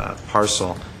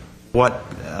parcel, what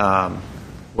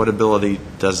ability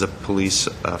does the police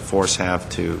force have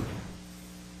to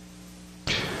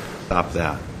stop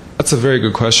that? That's a very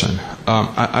good question.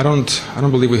 I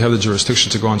don't believe we have the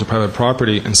jurisdiction to go onto private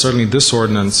property, and certainly this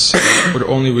ordinance would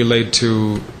only relate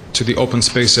to the open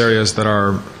space areas that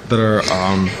are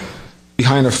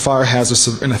behind a fire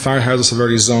hazard in a fire hazard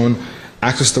severity zone,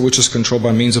 access to which is controlled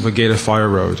by means of a gated fire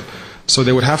road. So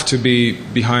they would have to be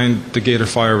behind the gated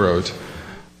fire road.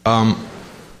 I'm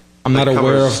not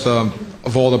aware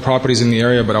of all the properties in the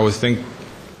area, but I would think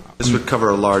this would cover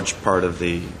a large part of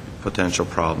the potential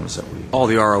problems that we... All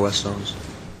the ROS zones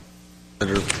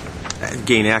that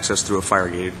gain access through a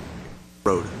fire-gated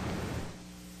road.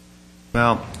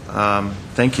 Well,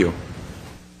 thank you.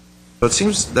 So it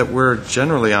seems that we're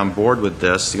generally on board with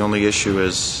this. The only issue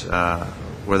is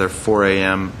whether 4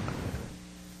 a.m.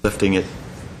 lifting it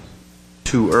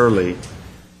too early,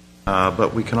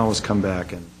 but we can always come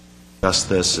back and discuss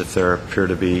this if there appear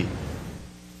to be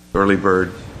early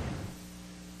bird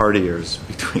partiers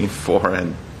between 4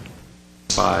 and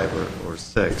 5 or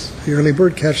 6. The early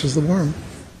bird catches the worm.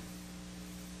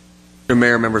 Mr.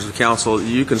 Mayor, members of council,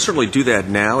 you can certainly do that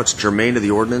now. It's germane to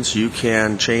the ordinance. You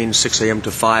can change 6 a.m.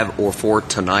 to 5 or 4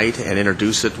 tonight and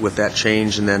introduce it with that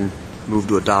change and then move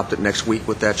to adopt it next week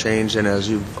with that change. And as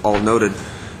you've all noted,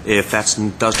 if that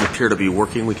doesn't appear to be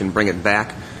working, we can bring it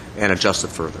back and adjust it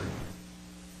further.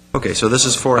 Okay, so this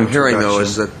is for I'm hearing, though,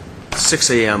 is that 6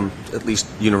 a.m., at least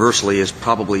universally, is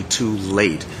probably too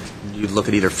late. You'd look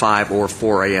at either 5 or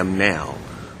 4 a.m. now.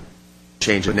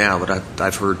 Change it now, but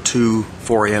I've heard 2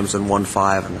 4 a.m.s and 1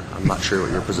 5, and I'm not sure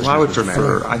what your position is. Well, I would Mr.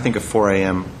 prefer, Mayor. I think a 4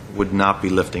 a.m. would not be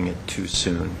lifting it too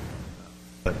soon,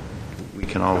 but we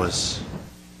can always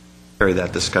carry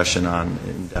that discussion on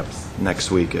in depth next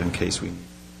week in case we need.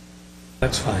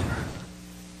 That's fine.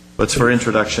 But it's for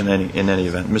introduction in any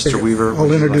event. Mr. Weaver?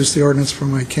 I'll introduce the ordinance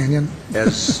from my canyon.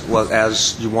 As well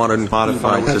as you want to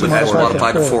modify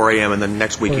to 4 a.m., and then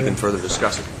next week you can further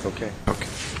discuss it. Okay.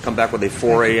 Come back with a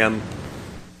 4 a.m.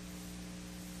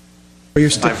 Well, you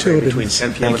stick to it. Between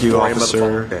 10 p.m. Thank and you, 4 a.m. of the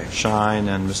following Officer day. Shine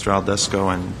and Mr. Aldesco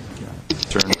and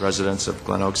concerned residents of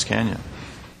Glen Oaks Canyon.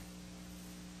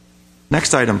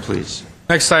 Next item, please.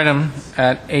 Next item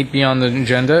at 8B on the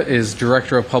agenda is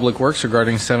Director of Public Works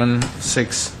regarding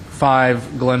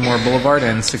 765 Glenmore Boulevard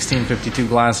and 1652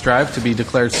 Glass Drive to be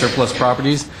declared surplus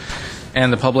properties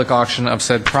and the public auction of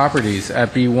said properties.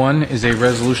 At B1 is a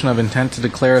resolution of intent to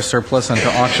declare a surplus and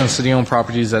to auction city-owned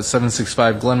properties at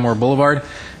 765 Glenmore Boulevard,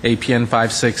 APN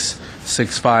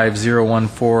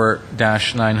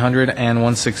 5665014-900 and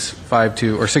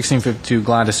 1652 or 1652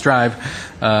 Gladys Drive,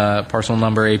 parcel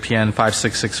number APN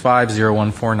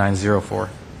 5665014-904.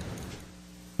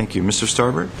 Thank you. Mr.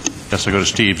 Starbird? Yes, I go to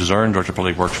Steve Zern, Director of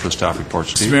Public Works for the staff report.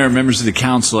 Steve. Mr. Mayor, members of the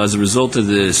council, as a result of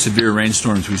the severe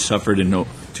rainstorms we suffered in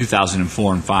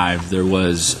 2004 and 5, there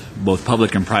was both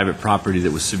public and private property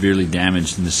that was severely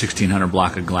damaged in the 1600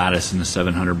 block of Gladys and the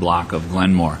 700 block of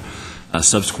Glenmore. A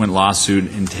subsequent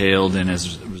lawsuit entailed, and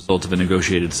as a result of a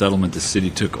negotiated settlement, the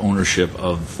city took ownership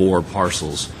of 4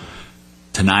 parcels.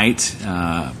 Tonight,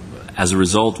 as a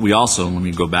result, we also, let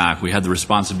me go back, we had the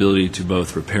responsibility to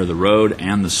both repair the road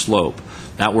and the slope.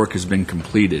 That work has been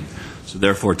completed. So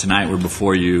therefore, tonight we're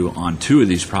before you on 2 of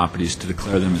these properties to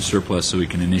declare them as surplus so we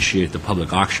can initiate the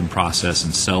public auction process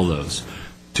and sell those.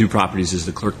 2 properties, as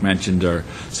the clerk mentioned, are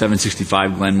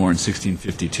 765 Glenmore and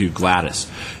 1652 Gladys.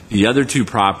 The other 2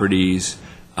 properties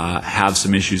have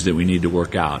some issues that we need to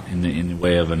work out in the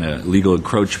way of a legal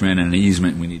encroachment and an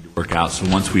easement we need to work out. So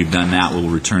once we've done that, we'll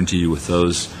return to you with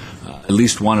those, at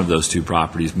least one of those 2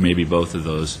 properties, maybe both of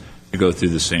those, to go through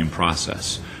the same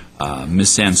process.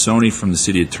 Ms. Sansoni from the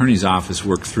City Attorney's Office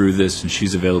worked through this, and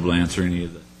she's available to answer any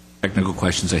of the technical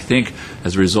questions. I think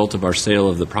as a result of our sale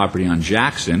of the property on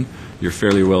Jackson, you're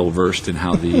fairly well versed in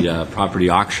how the property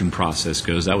auction process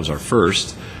goes. That was our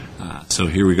first. So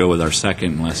here we go with our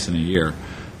second in less than a year.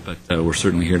 But we're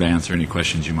certainly here to answer any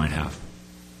questions you might have.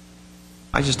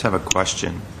 I just have a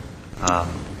question.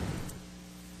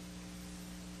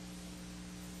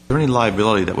 there any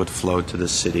liability that would flow to the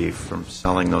city from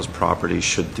selling those properties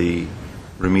should the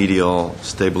remedial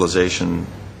stabilization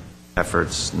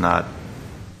efforts not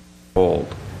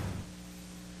hold?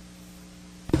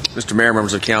 Mr. Mayor,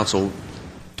 members of council,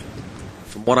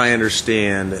 from what I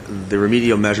understand, the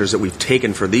remedial measures that we've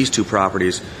taken for these two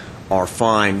properties are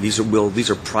fine. These will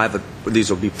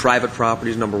be private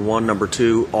properties, number one. Number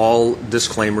two, all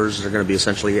disclaimers are going to be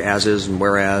essentially as is and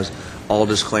whereas. All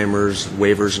disclaimers,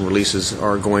 waivers, and releases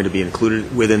are going to be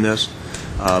included within this.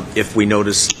 If we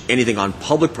notice anything on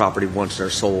public property once they're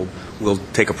sold, we'll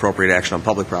take appropriate action on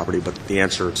public property, but the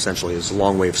answer essentially is a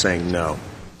long way of saying no.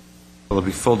 Will there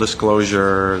be full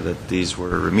disclosure that these were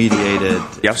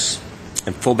remediated? Yes,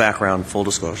 and full background, full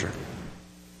disclosure.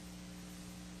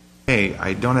 Hey,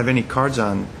 I don't have any cards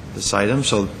on this item,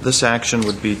 so this action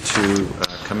would be to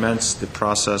commence the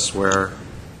process where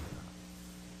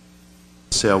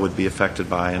sale would be affected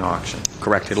by an auction.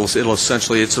 Correct. It'll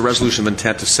essentially, it's a resolution of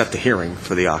intent to set the hearing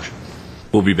for the auction.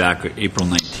 We'll be back. April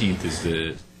 19th is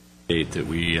the date that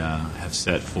we have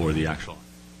set for the actual.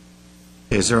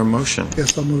 Is there a motion?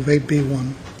 Yes, I'll move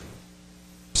 8B1.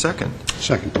 Second.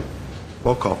 Second.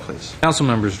 Roll call, please. Council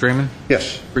members: Draymond?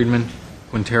 Yes. Friedman?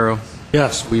 Quintero?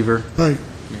 Yes. Weaver? Aye.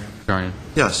 Najarian.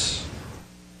 Yes.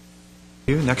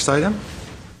 Next item.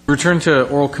 Return to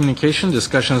oral communication.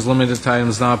 Discussion is limited to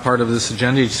items not part of this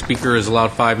agenda. Each speaker is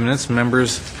allowed 5 minutes.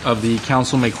 Members of the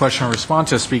council may question or respond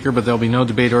to a speaker, but there will be no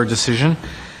debate or decision.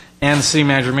 And the city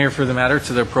manager may refer the matter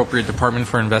to the appropriate department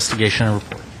for investigation and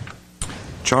report.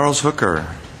 Charles Hooker.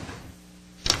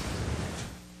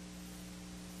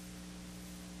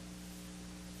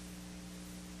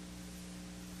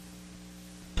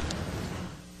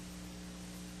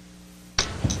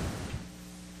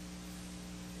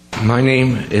 My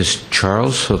name is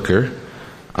Charles Hooker,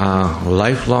 a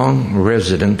lifelong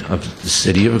resident of the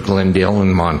city of Glendale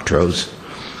and Montrose.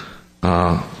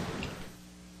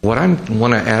 What I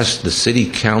want to ask the city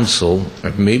council,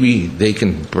 maybe they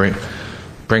can bring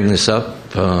this up,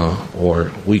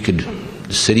 or the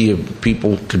city of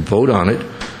people could vote on it.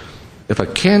 If a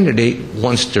candidate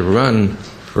wants to run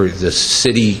for the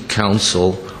city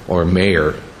council or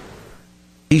mayor,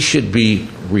 he should be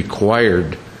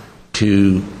required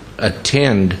to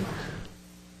attend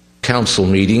council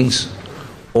meetings,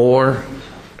 or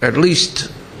at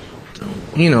least,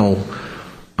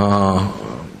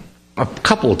 a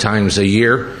couple of times a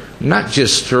year, not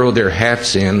just throw their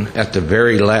hats in at the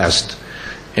very last.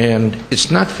 And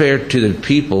it's not fair to the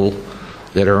people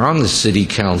that are on the city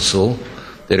council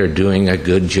that are doing a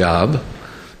good job,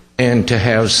 and to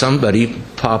have somebody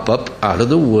pop up out of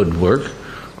the woodwork,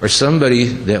 or somebody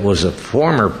that was a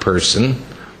former person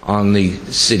on the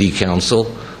city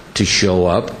council to show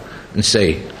up and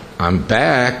say, I'm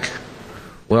back.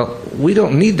 Well, we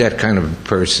don't need that kind of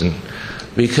person,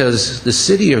 because the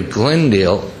city of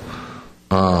Glendale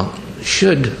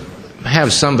should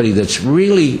have somebody that's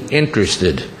really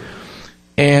interested.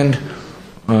 And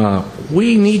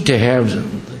we need to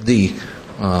have the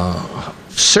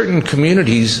certain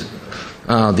communities,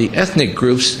 the ethnic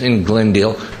groups in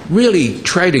Glendale, really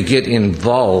try to get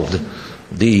involved.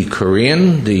 The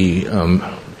Korean, the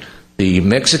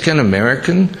Mexican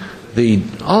American,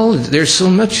 there's so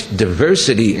much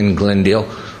diversity in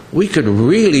Glendale. We could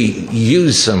really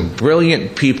use some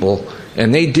brilliant people,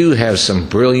 and they do have some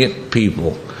brilliant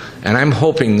people. And I'm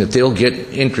hoping that they'll get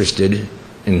interested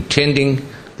in attending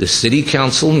the city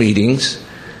council meetings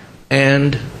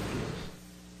and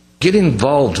get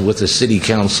involved with the city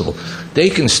council. They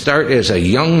can start as a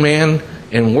young man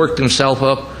and work themselves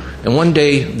up. And one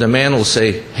day, the man will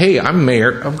say, hey, I'm mayor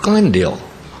of Glendale.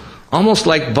 Almost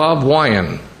like Bob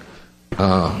Wyan,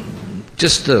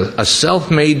 just a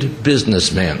self-made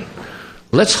businessman.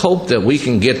 Let's hope that we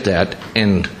can get that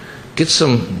and get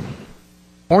some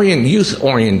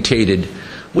youth-orientated.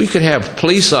 We could have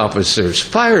police officers,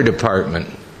 fire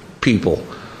department people.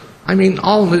 I mean,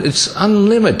 all of it, it's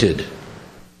unlimited.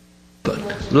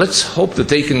 But let's hope that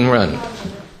they can run.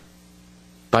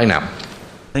 Bye now.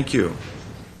 Thank you.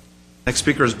 Next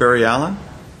speaker is Barry Allen.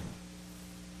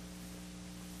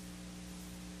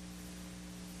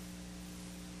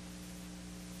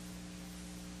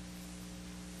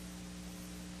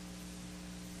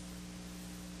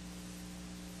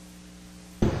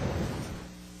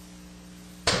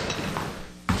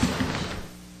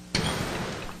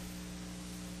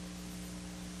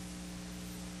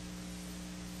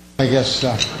 I guess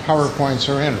PowerPoints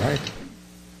are in, right?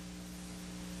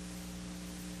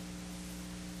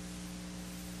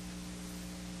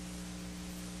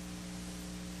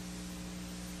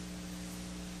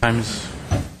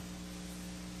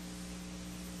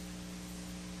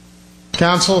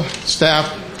 Council,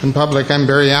 staff, in public, I'm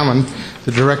Barry Allen,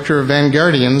 the Director of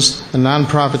Vanguardians, a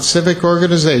nonprofit civic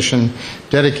organization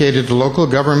dedicated to local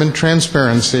government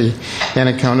transparency and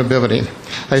accountability.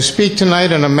 I speak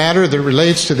tonight on a matter that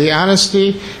relates to the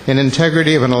honesty and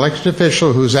integrity of an elected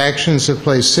official whose actions have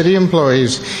placed city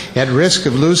employees at risk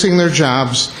of losing their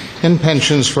jobs and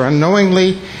pensions for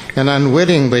unknowingly and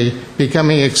unwittingly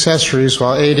becoming accessories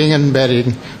while aiding and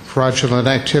abetting fraudulent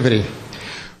activity.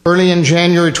 Early in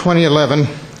January 2011,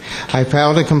 I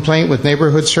filed a complaint with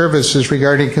Neighborhood Services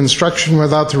regarding construction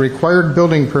without the required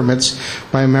building permits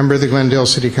by a member of the Glendale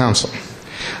City Council.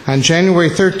 On January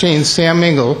 13th, Sam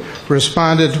Mingle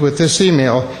responded with this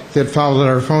email that followed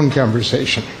our phone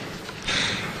conversation.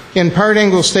 In part,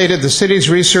 Ingle stated the city's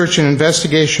research and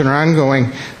investigation are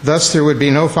ongoing, thus there would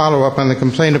be no follow-up on the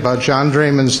complaint about John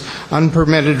Draymond's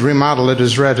unpermitted remodel at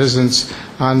his residence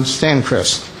on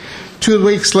Stancrest. 2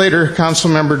 weeks later,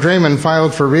 Councilmember Draymond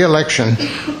filed for re-election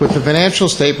with a financial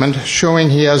statement showing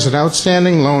he has an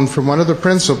outstanding loan from one of the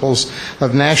principals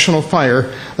of National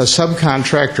Fire, a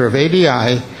subcontractor of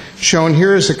ADI. Shown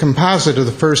here is a composite of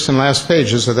the first and last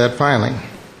pages of that filing.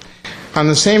 On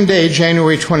the same day,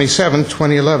 January 27,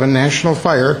 2011, National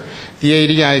Fire, the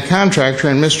ADI contractor,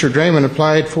 and Mr. Draymond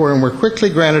applied for and were quickly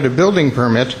granted a building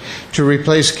permit to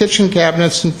replace kitchen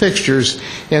cabinets and fixtures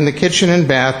in the kitchen and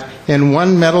bath and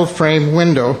one metal frame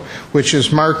window, which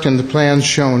is marked in the plans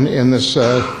shown in this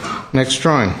next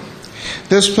drawing.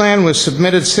 This plan was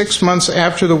submitted 6 months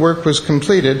after the work was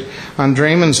completed on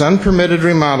Draymond's unpermitted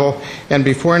remodel and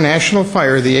before National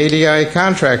Fire, the ADI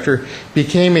contractor,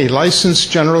 became a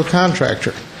licensed general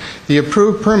contractor. The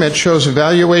approved permit shows a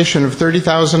valuation of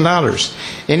 $30,000.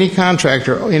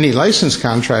 Any licensed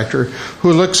contractor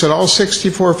who looks at all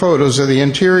 64 photos of the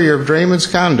interior of Draymond's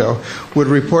condo would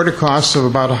report a cost of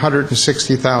about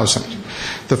 $160,000.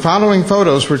 The following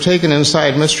photos were taken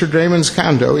inside Mr. Draymond's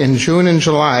condo in June and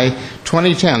July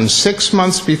 2010, 6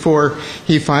 months before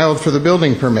he filed for the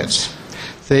building permits.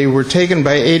 They were taken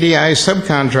by ADI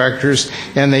subcontractors,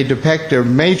 and they depict a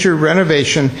major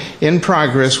renovation in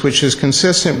progress, which is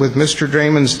consistent with Mr.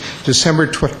 Draymond's December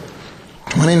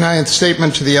 29th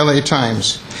statement to the LA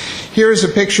Times. Here is a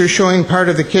picture showing part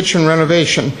of the kitchen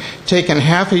renovation taken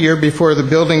half a year before the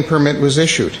building permit was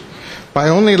issued. By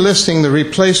only listing the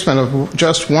replacement of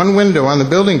just one window on the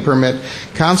building permit,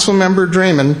 Councilmember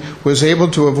Draymond was able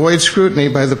to avoid scrutiny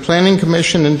by the Planning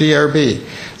Commission and DRB.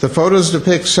 The photos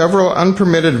depict several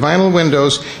unpermitted vinyl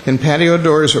windows and patio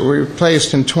doors that were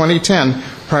replaced in 2010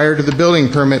 prior to the building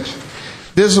permit.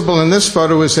 Visible in this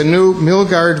photo is a new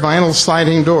Milgard vinyl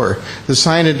sliding door. The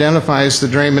sign identifies the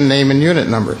Draymond name and unit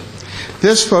number.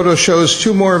 This photo shows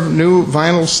 2 more new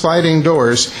vinyl sliding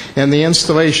doors and the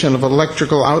installation of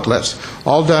electrical outlets,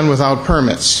 all done without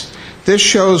permits. This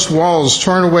shows walls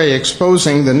torn away,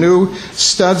 exposing the new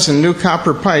studs and new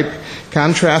copper pipe,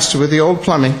 contrasted with the old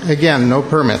plumbing. Again, no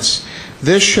permits.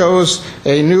 This shows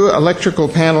a new electrical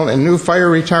panel and new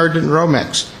fire retardant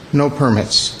Romex. No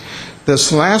permits.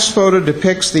 This last photo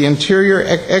depicts the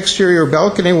exterior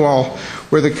balcony wall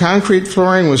where the concrete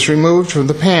flooring was removed from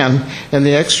the pan and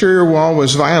the exterior wall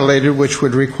was violated, which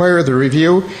would require the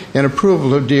review and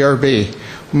approval of DRB.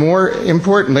 More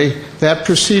importantly, that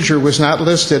procedure was not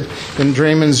listed in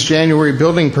Draymond's January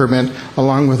building permit,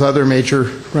 along with other major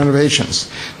renovations.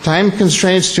 Time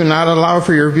constraints do not allow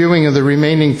for your viewing of the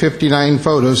remaining 59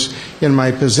 photos in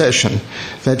my possession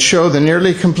that show the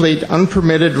nearly complete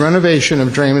unpermitted renovation of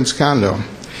Draymond's condo.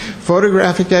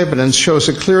 Photographic evidence shows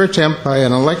a clear attempt by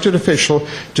an elected official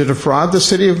to defraud the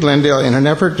city of Glendale in an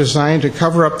effort designed to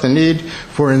cover up the need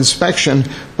for inspection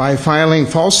by filing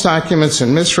false documents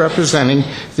and misrepresenting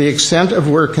the extent of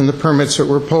work in the permits that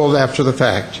were pulled after the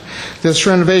fact. This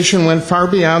renovation went far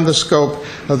beyond the scope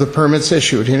of the permits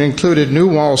issued. It included new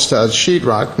wall studs,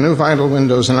 sheetrock, new vinyl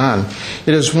windows, and on.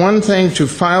 It is one thing to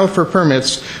file for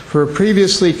permits for a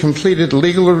previously completed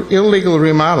illegal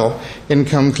remodel and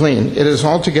come clean. It is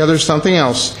altogether something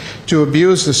else to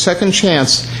abuse the second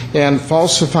chance and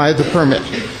falsify the permit.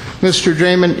 Mr.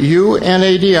 Draymond, you and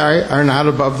ADI are not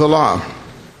above the law.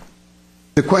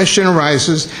 The question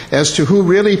arises as to who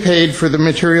really paid for the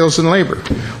materials and labor.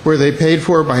 Were they paid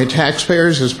for by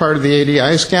taxpayers as part of the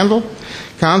ADI scandal?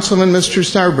 Councilman Mr.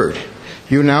 Starbird,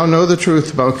 you now know the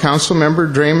truth about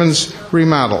Councilmember Draymond's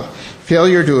remodel.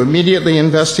 Failure to immediately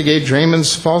investigate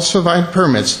Draymond's falsified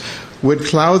permits would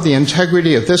cloud the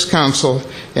integrity of this council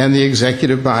and the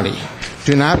executive body.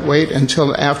 Do not wait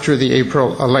until after the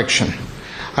April election.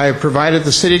 I have provided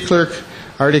the city clerk,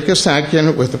 Artie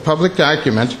Kasakian, with a public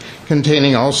document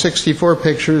containing all 64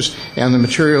 pictures and the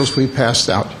materials we passed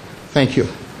out. Thank you.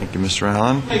 Thank you, Mr.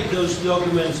 Allen. Take those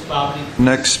documents, Bobby.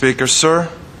 Next speaker, sir.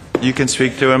 you can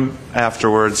speak to him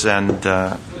afterwards and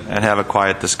have a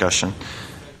quiet discussion.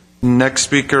 Next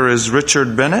speaker is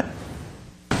Richard Bennett.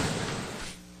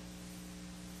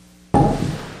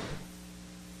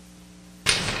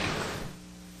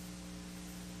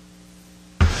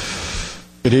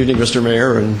 Good evening, Mr.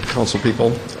 Mayor and council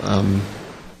people.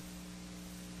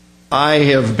 I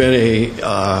have been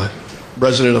a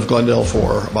resident of Glendale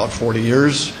for about 40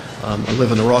 years. I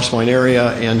live in the Ross Mine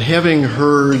area, and having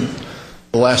heard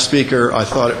the last speaker, I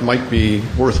thought it might be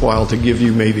worthwhile to give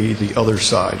you maybe the other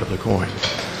side of the coin.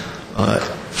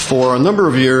 For a number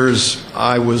of years,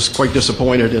 I was quite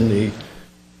disappointed in the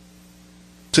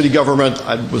city government.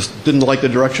 I didn't like the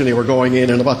direction they were going in.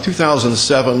 In about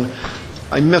 2007,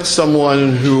 I met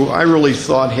someone who I really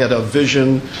thought had a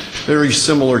vision very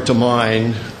similar to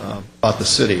mine about the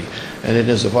city. And it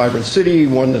is a vibrant city,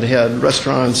 one that had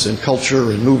restaurants and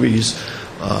culture and movies.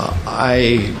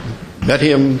 I met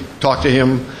him, talked to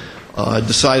him,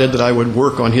 decided that I would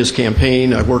work on his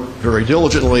campaign. I worked very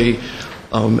diligently,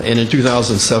 and in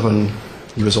 2007,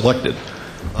 he was elected.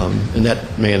 And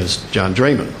that man is John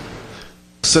Draymond.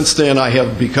 Since then, I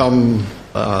have become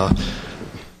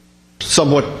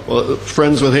somewhat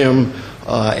friends with him,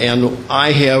 and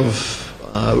I have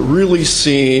really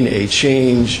seen a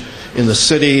change in the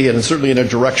city, and certainly in a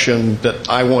direction that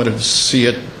I wanted to see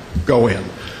it go in.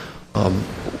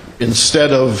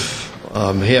 Instead of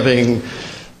having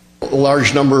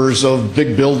large numbers of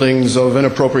big buildings of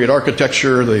inappropriate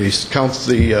architecture, the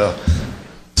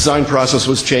design process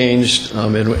was changed,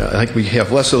 and I think we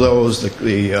have less of those.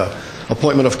 The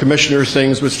appointment of commissioners,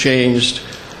 things was changed.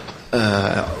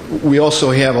 We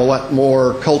also have a lot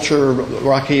more culture.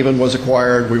 Rockhaven was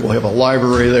acquired. We will have a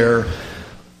library there.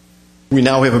 We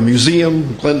now have a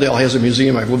museum. Glendale has a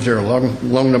museum. I've lived here a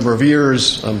long number of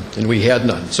years, and we had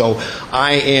none. So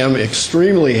I am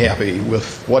extremely happy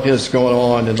with what has gone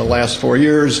on in the last 4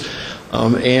 years.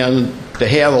 And to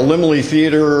have a Limley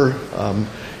Theater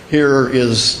here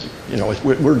is,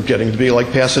 we're getting to be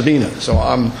like Pasadena. So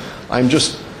I'm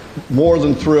just more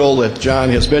than thrilled that John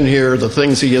has been here, the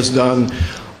things he has done,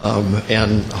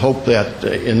 and hope that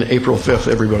in April 5th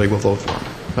everybody will vote for him.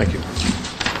 Thank you.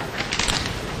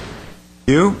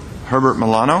 You, Herbert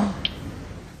Milano.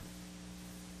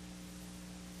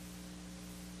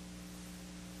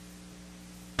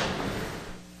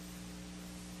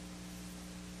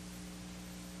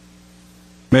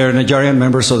 Mayor Najarian,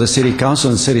 members of the City Council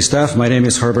and City staff, my name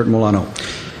is Herbert Milano.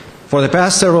 For the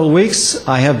past several weeks,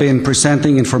 I have been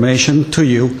presenting information to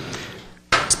you,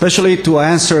 especially to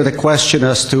answer the question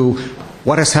as to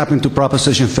what has happened to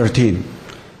Proposition 13.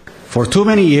 For too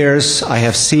many years, I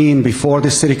have seen before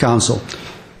the City Council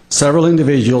several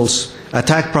individuals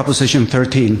attack Proposition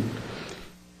 13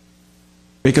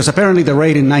 because apparently the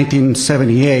rate in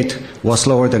 1978 was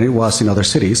lower than it was in other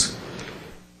cities.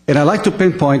 And I'd like to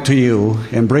pinpoint to you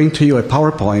and bring to you a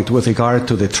PowerPoint with regard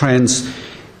to the trends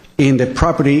in the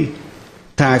property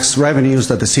tax revenues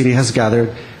that the city has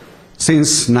gathered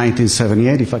since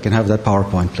 1978. If I can have that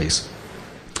PowerPoint, please.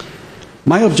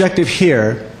 My objective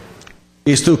here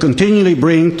is to continually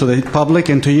bring to the public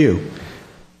and to you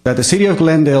that the City of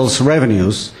Glendale's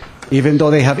revenues, even though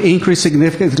they have increased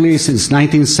significantly since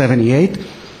 1978,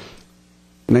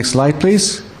 next slide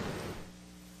please,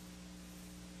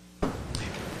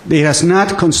 it has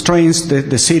not constrained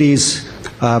the city's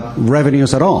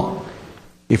revenues at all.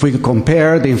 If we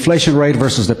compare the inflation rate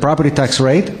versus the property tax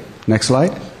rate, next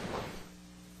slide,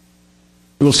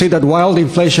 you will see that while the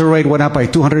inflation rate went up by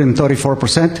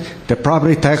 234%, the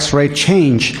property tax rate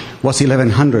change was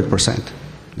 1,100%.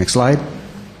 Next slide.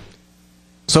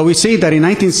 So we see that in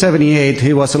 1978,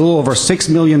 it was a little over $6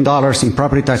 million in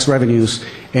property tax revenues,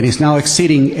 and is now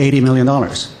exceeding $80 million.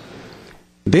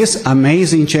 This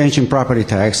amazing change in property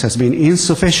tax has been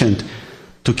insufficient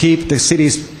to keep the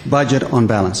city's budget on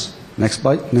balance. Next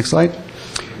slide.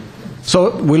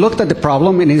 So we looked at the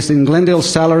problem, and it's in Glendale's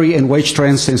salary and wage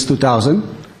trends since 2000.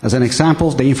 As an example,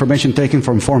 the information taken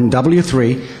from Form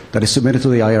W3 that is submitted to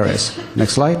the IRS.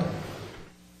 Next slide.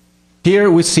 Here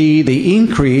we see the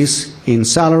increase in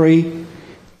salary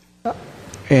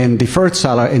and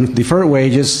deferred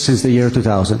wages since the year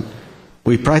 2000.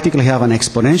 We practically have an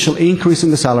exponential increase in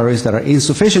the salaries that are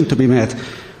insufficient to be met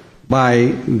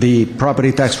by the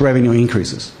property tax revenue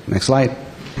increases. Next slide.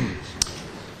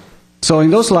 So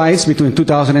in those slides, between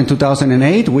 2000 and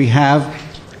 2008, we have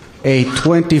a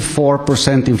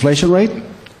 24% inflation rate,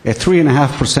 a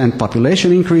 3.5%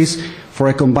 population increase, for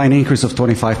a combined increase of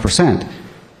 25%.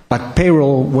 But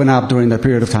payroll went up during that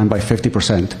period of time by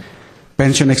 50%.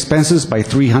 Pension expenses by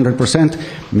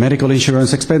 300%, medical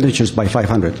insurance expenditures by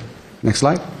 500%. Next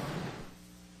slide.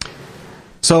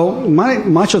 So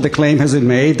much of the claim has been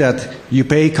made that you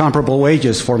pay comparable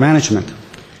wages for management.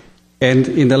 And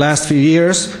in the last few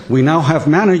years, we now have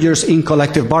managers in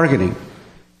collective bargaining.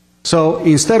 So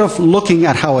instead of looking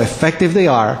at how effective they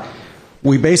are,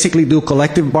 we basically do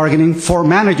collective bargaining for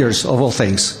managers of all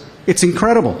things. It's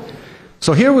incredible.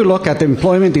 So here we look at the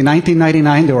employment. In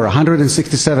 1999, there were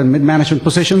 167 mid-management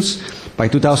positions. By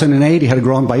 2008, it had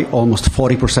grown by almost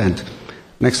 40%.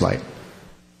 Next slide.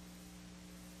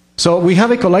 So we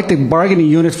have a collective bargaining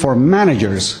unit for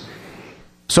managers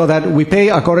so that we pay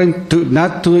according to,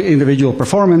 not to individual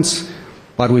performance,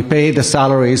 but we pay the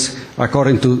salaries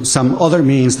according to some other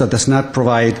means that does not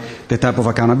provide the type of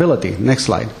accountability. Next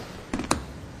slide.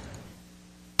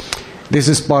 This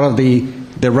is part of the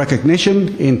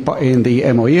recognition in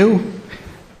the MOU.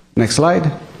 Next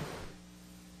slide.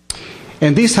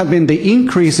 And these have been the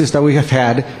increases that we have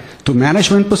had to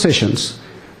management positions,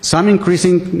 some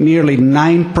increasing nearly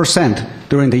 9%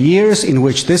 during the years in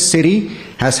which this city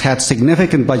has had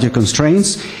significant budget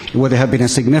constraints, where there have been a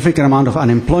significant amount of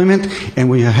unemployment, and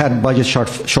we have had budget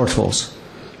shortfalls.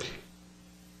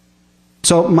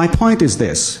 So my point is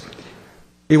this.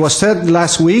 It was said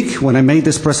last week when I made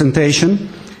this presentation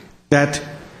that,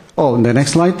 oh, the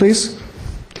next slide, please.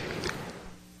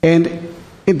 And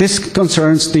this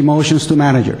concerns demotions to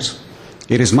managers.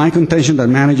 It is my contention that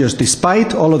managers,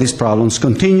 despite all of these problems,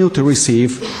 continue to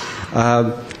receive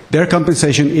their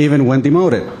compensation even when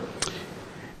demoted.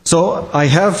 So I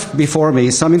have before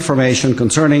me some information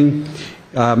concerning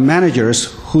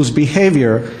managers whose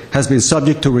behavior has been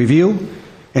subject to review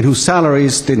and whose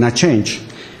salaries did not change.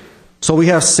 So we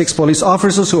have 6 police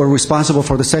officers who are responsible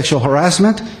for the sexual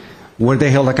harassment. Were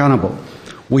they held accountable?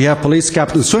 We have Police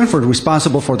Captain Swinford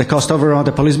responsible for the cost overrun of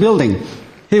the police building.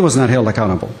 He was not held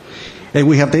accountable. And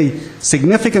we have the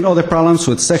significant other problems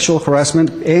with sexual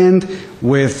harassment and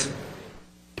with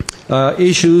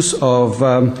issues of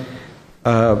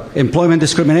employment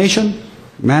discrimination.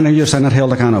 Managers are not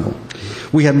held accountable.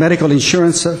 We have medical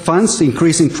insurance funds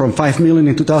increasing from $5 million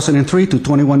in 2003 to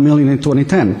 $21 million in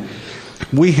 2010.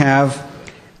 We have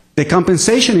the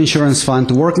compensation insurance fund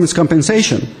to workmen's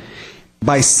compensation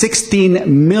by $16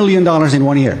 million in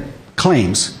 1 year.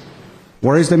 Claims.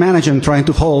 Where is the management trying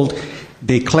to hold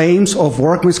the claims of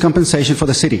workmen's compensation for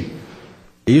the city?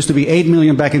 It used to be $8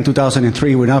 million back in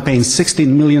 2003. We're now paying $16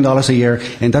 million a year,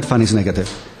 and that fund is negative.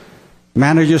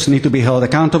 Managers need to be held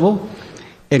accountable,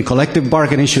 and collective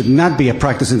bargaining should not be a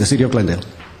practice in the city of Glendale.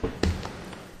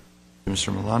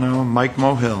 Mr. Milano. Mike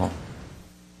Mohill.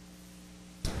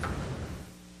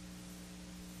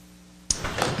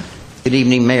 Good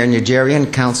evening, Mayor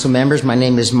Najarian, council members. My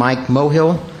name is Mike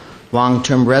Mohill,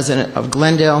 long-term resident of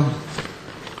Glendale,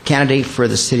 candidate for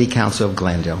the City Council of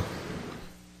Glendale.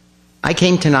 I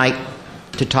came tonight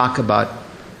to talk about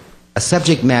a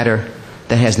subject matter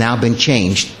that has now been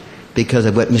changed because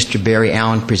of what Mr. Barry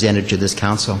Allen presented to this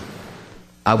council.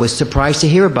 I was surprised to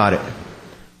hear about it.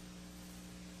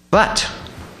 But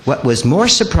what was more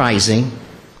surprising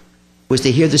was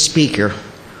to hear the speaker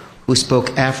who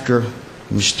spoke after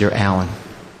Mr. Allen.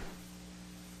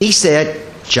 He said,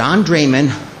 John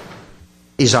Draymond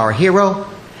is our hero,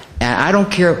 and I don't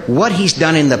care what he's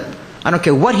done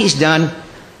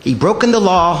He broken the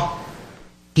law.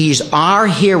 He's our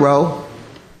hero,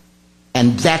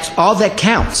 and that's all that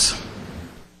counts.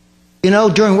 You know,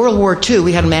 during World War II,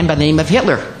 we had a man by the name of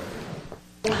Hitler.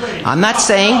 I'm not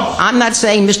saying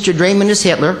Mr. Draymond is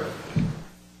Hitler,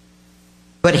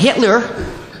 but Hitler,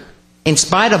 in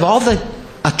spite of all the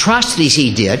atrocities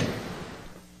he did,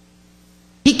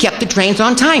 he kept the trains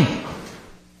on time.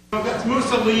 That's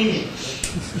Mussolini.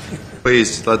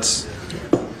 Please,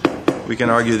 we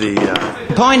can argue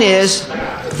the point is,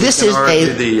 this is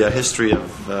the history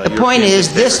of the point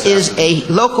is, this is a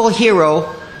local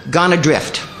hero gone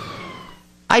adrift.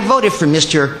 I voted for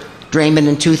Mr. Draymond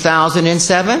in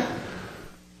 2007,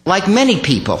 like many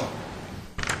people.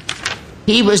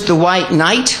 He was the white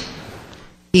knight.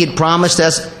 He had promised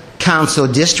us council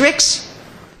districts,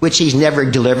 which he's never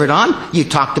delivered on. You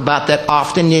talked about that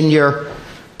often in your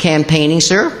campaigning,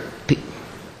 sir.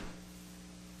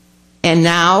 And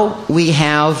now we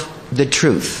have the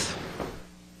truth.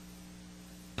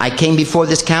 I came before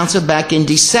this council back in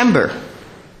December,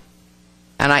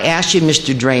 and I asked you,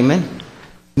 Mr. Draymond,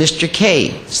 Mr.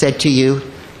 K said to you,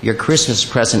 your Christmas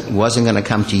present wasn't going to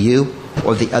come to you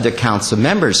or the other council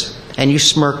members. And you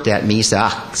smirked at me. You said,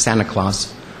 Santa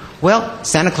Claus. Well,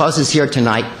 Santa Claus is here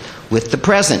tonight with the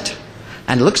present.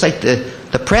 And it looks like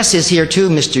the press is here too,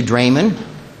 Mr. Draymond.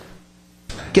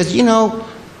 Because, you know,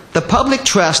 the public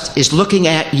trust is looking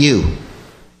at you.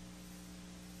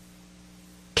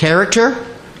 Character,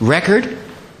 record.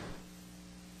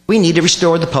 We need to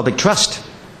restore the public trust.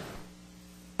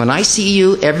 When I see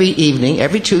you every evening,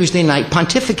 every Tuesday night,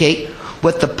 pontificate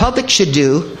what the public should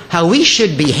do, how we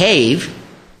should behave,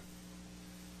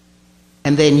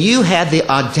 and then you had the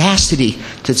audacity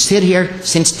to sit here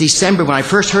since December when I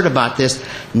first heard about this,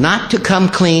 not to come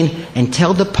clean and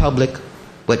tell the public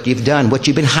what you've done, what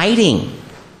you've been hiding.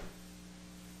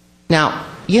 Now,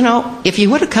 you know, if you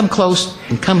would have come close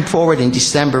and come forward in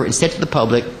December and said to the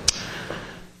public,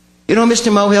 you know,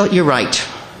 Mr. Mohill, you're right.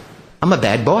 I'm a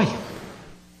bad boy.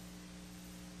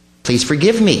 Please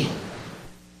forgive me.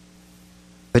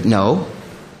 But no,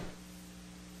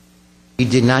 you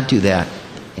did not do that.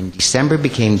 And December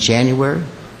became January.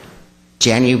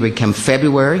 January became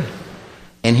February.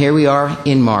 And here we are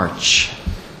in March.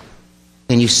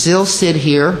 And you still sit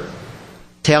here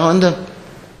telling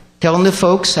the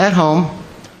folks at home,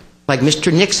 like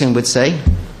Mr. Nixon would say,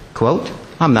 quote,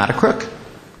 I'm not a crook.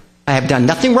 I have done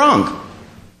nothing wrong.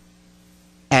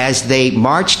 As they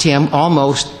marched him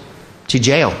almost to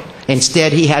jail.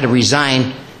 Instead, he had to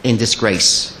resign in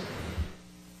disgrace.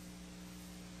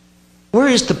 Where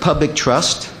is the public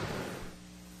trust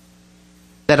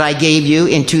that I gave you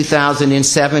in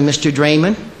 2007, Mr.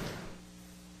 Draymond?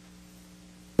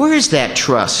 Where is that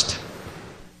trust?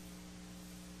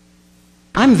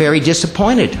 I'm very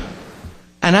disappointed.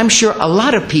 And I'm sure a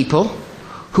lot of people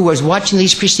who are watching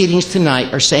these proceedings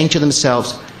tonight are saying to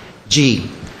themselves, gee,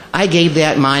 I gave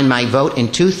that man my vote in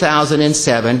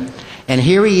 2007, and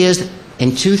here he is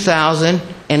in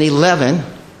 2011,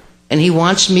 and he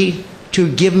wants me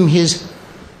to give him his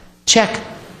check.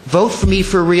 Vote for me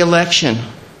for re-election.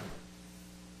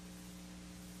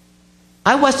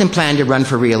 I wasn't planning to run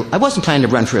for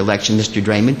election, Mr.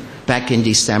 Draymond, back in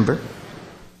December.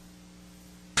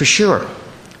 For sure.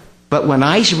 But when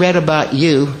I read about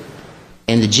you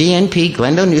in the GNP,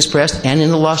 Glendale News Press, and in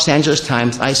the Los Angeles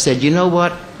Times, I said, you know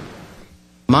what?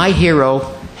 My hero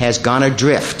has gone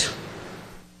adrift.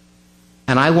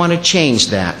 And I want to change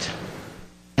that.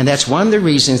 And that's one of the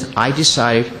reasons I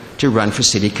decided to run for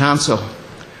city council,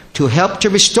 to help to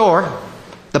restore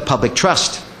the public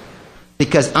trust.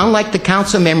 Because unlike the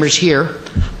council members here,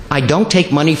 I don't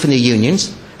take money from the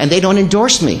unions, and they don't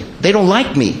endorse me. They don't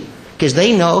like me, because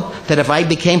they know that if I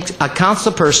became a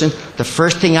council person, the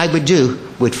first thing I would do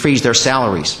would freeze their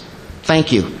salaries.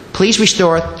 Thank you. Please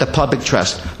restore the public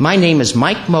trust. My name is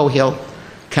Mike Mohill,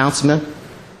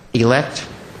 councilman-elect,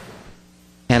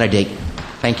 candidate.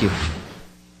 Thank you.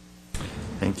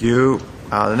 Thank you.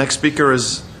 The next speaker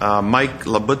is Mike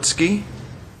Labutsky.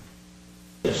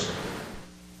 Yes.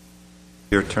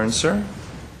 Your turn, sir.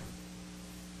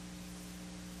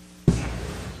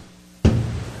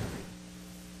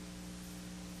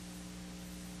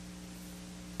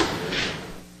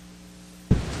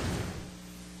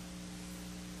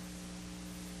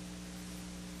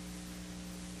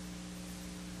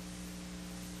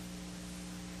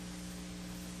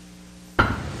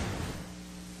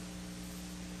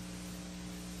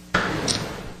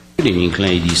 Good evening,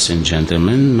 ladies and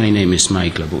gentlemen. My name is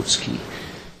Mike Labutsky.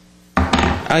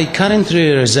 I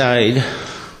currently reside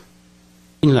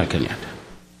in La Cañada.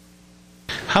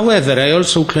 However, I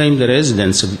also claim the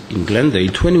residence in Glendale,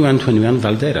 2121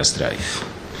 Valderas Drive.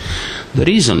 The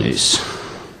reason is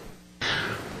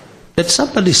that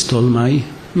somebody stole my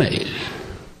mail.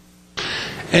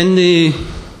 And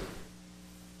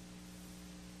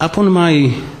upon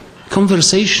my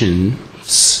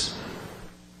conversations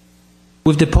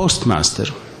with the postmaster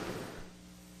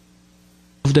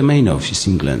of the main office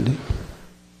in Glendale,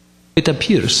 it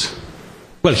appears,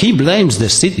 well, he blames the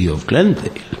city of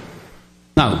Glendale.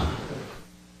 Now,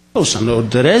 those are not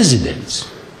the residents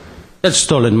that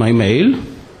stolen my mail.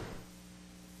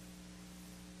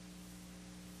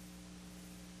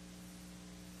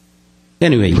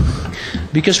 Anyway,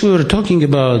 because we were talking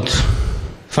about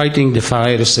fighting the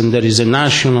fires, and there is a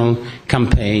national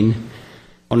campaign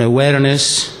on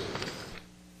awareness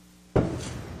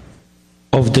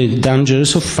of the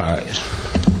dangers of fire,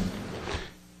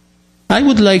 I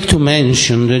would like to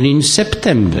mention that in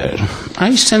September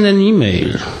I sent an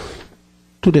email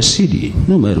to the city,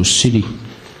 numerous city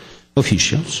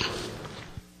officials,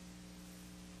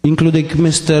 including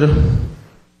Mr.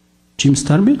 Jim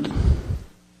Starbird,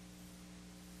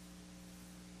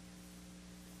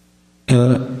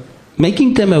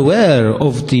 making them aware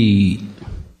of the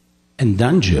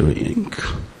endangering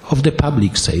of the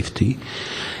public safety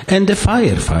and the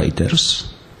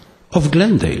firefighters of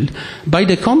Glendale by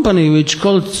the company which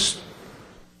calls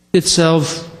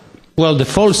itself, well, the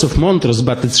Falls of Montrose,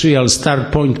 but it's real Star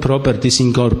Point Properties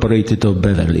Incorporated of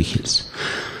Beverly Hills.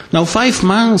 Now, 5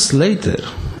 months later,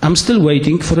 I'm still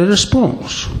waiting for a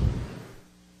response.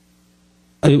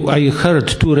 I heard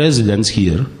two residents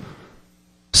here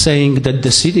saying that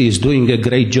the city is doing a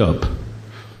great job.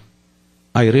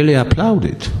 I really applaud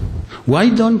it. Why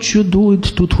don't you do it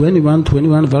to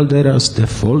 2121 Valderas de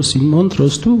Falls in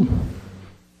Montrose too?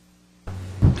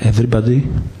 Everybody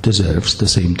deserves the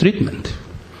same treatment.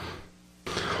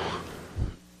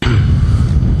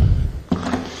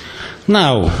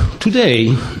 Now,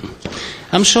 today,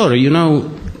 I'm sorry,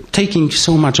 taking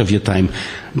so much of your time,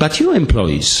 but you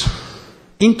employees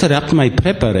interrupt my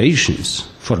preparations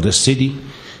for the city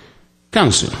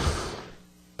council.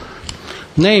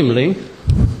 Namely,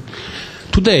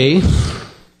 today,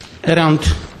 around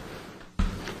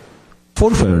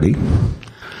 4:30,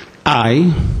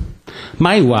 I,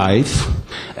 my wife,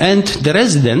 and the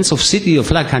residents of city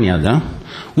of La Cañada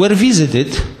were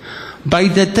visited by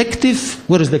Detective,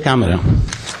 where is the camera?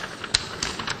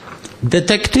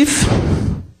 Detective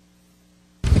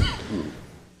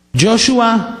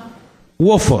Joshua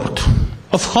Wofford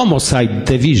of Homicide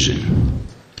Division.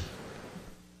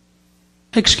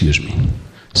 Excuse me,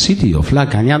 city of La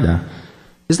Cañada,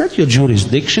 is that your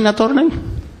jurisdiction, attorney?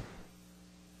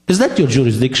 Is that your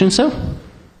jurisdiction, sir?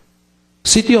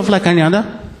 City of La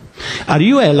Cañada? Are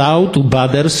you allowed to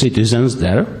bother citizens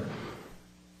there?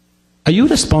 Are you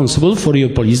responsible for your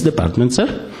police department,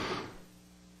 sir?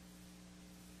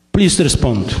 Please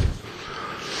respond.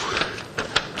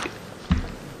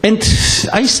 And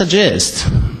I suggest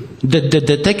that the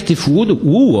Detective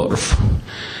Woolworth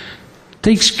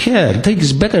takes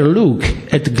better look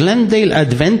at Glendale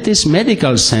Adventist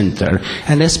Medical Center,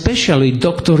 and especially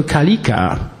Dr.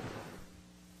 Kalika,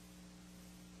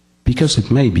 because it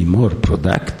may be more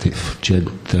productive,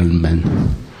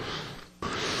 gentlemen.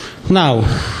 Now,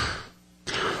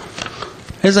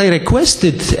 as I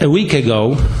requested a week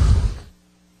ago,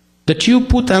 that you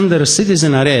put under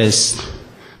citizen arrest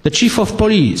the chief of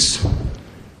police,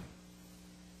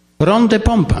 Ron De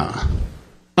Pompa.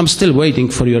 I'm still waiting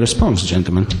for your response,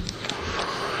 gentlemen.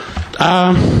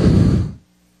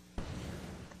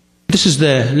 This is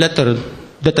the letter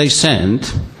that I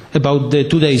sent about the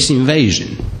today's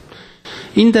invasion.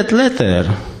 In that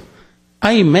letter,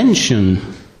 I mention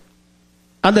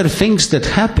other things that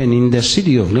happen in the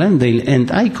city of Glendale, and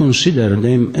I consider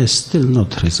them as still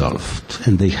not resolved,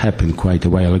 and they happened quite a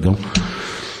while ago.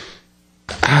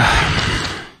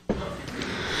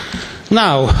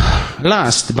 Now,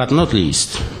 last but not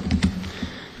least,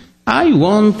 I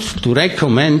want to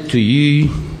recommend to you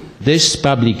this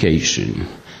publication,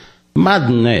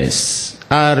 Madness,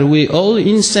 Are We All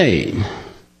Insane?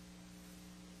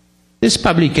 This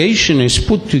publication is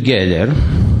put together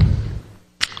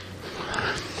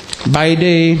by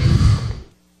the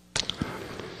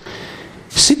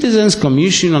Citizens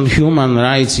Commission on Human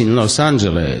Rights in Los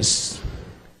Angeles,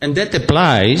 and that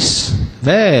applies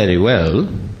very well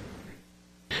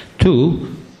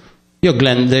to your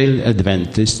Glendale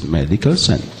Adventist Medical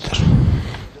Center.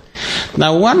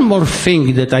 Now, one more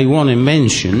thing that I want to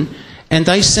mention, and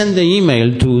I send the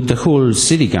email to the whole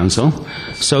City Council,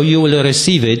 so you will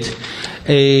receive it.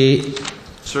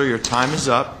 Sir, your time is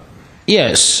up.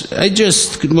 Yes, we're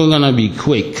going to be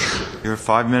quick. Your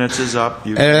 5 minutes is up.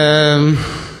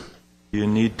 You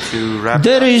need to wrap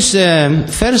There is a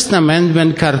First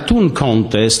Amendment cartoon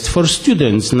contest for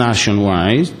students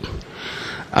nationwide,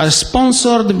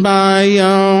 sponsored by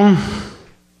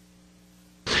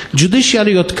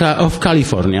Judiciary of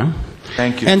California.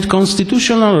 Thank you. And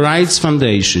Constitutional Rights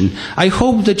Foundation. I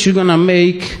hope that you're going to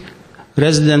make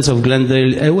residents of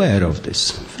Glendale aware of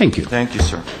this. Thank you. Thank you,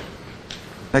 sir.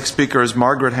 Next speaker is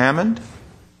Margaret Hammond.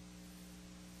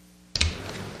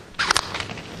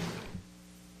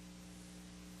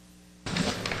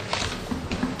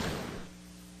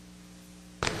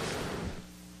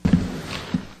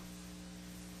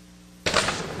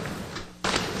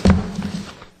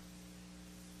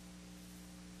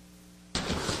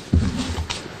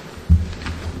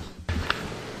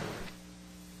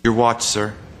 Your watch,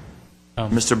 sir.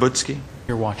 Mr. Butsky?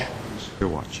 Your watch. Your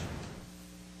watch.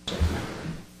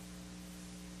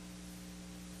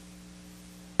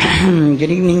 Good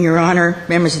evening, Your Honor,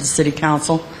 members of the City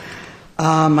Council.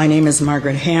 My name is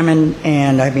Margaret Hammond,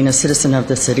 and I've been a citizen of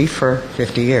the city for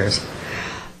 50 years.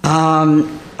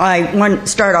 I want to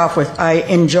start off with, I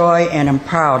enjoy and am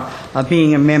proud of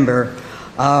being a member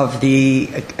of the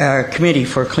Committee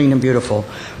for Clean and Beautiful,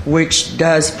 which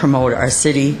does promote our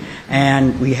city,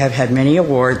 and we have had many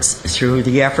awards through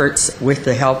the efforts with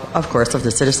the help, of course, of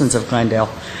the citizens of Glendale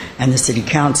and the City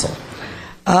Council.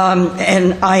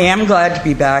 And I am glad to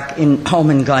be back home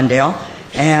in Glendale,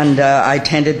 and I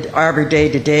attended Arbor Day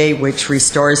today, which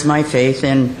restores my faith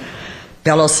in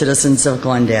fellow citizens of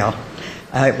Glendale.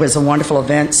 It was a wonderful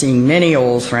event, seeing many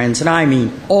old friends, and I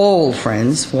mean old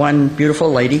friends. One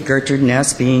beautiful lady, Gertrude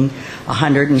Ness, being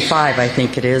 105, I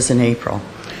think it is, in April.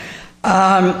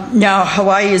 Now,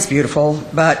 Hawaii is beautiful,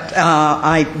 but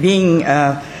being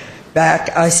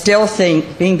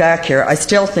back here, I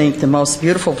still think the most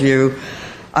beautiful view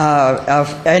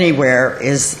of anywhere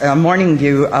is a morning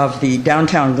view of the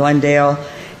downtown Glendale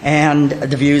and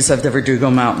the views of the Verdugo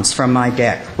Mountains from my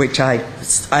deck, which I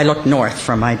look north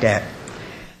from my deck.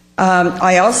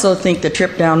 I also think the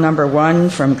trip down number 1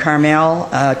 from Carmel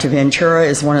to Ventura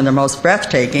is one of the most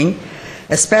breathtaking,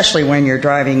 especially when you're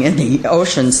driving in the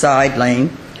ocean side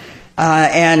lane.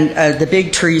 And the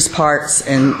big trees parts,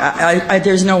 and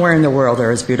there's nowhere in the world that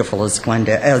are as beautiful as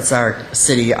Glendale, as our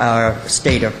city, our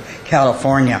state of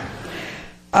California.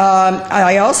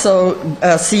 I also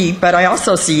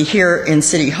see here in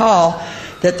City Hall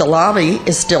that the lobby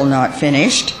is still not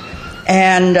finished,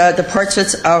 and the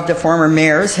portraits of the former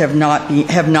mayors have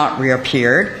not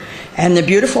reappeared, and the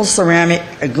beautiful ceramic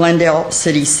Glendale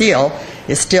City seal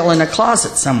is still in a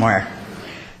closet somewhere.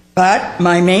 But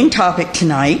my main topic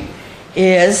tonight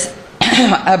is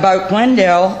about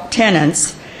Glendale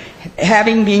tenants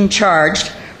having been charged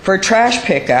for trash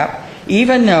pickup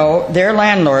even though their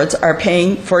landlords are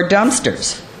paying for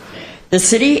dumpsters. The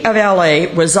City of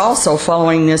LA was also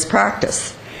following this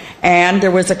practice, and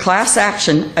there was a class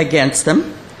action against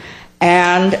them,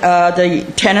 and the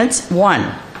tenants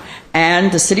won.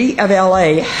 And the City of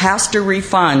LA has to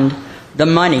refund the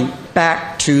money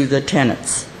back to the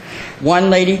tenants. One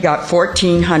lady got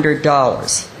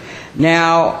 $1,400.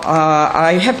 Now,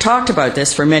 I have talked about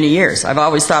this for many years. I've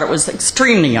always thought it was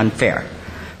extremely unfair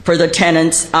for the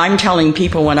tenants. I'm telling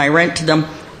people when I rent to them,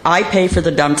 I pay for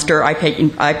the dumpster,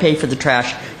 I pay for the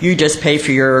trash, you just pay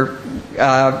for your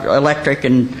electric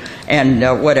and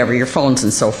whatever, your phones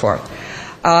and so forth.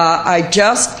 I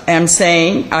just am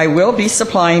saying I will be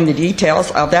supplying the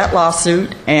details of that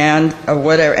lawsuit and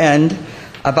whatever, and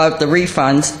about the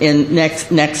refunds in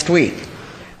next week.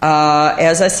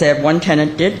 As I said, one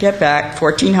tenant did get back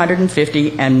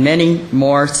 $1,450, and many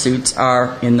more suits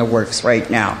are in the works right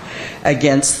now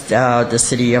against the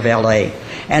City of LA.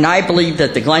 And I believe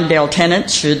that the Glendale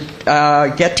tenants should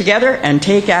get together and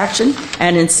take action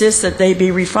and insist that they be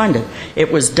refunded.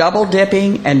 It was double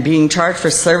dipping and being charged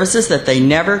for services that they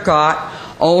never got,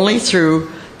 only through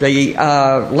the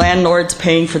landlords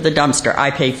paying for the dumpster.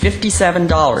 I pay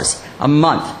 $57 a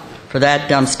month for that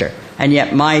dumpster. And yet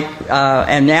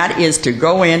and that is to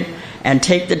go in and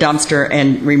take the dumpster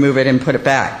and remove it and put it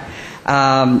back.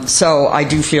 So I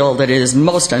do feel that it is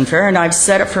most unfair, and I've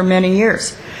said it for many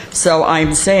years. So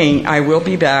I'm saying I will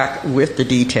be back with the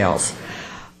details.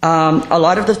 A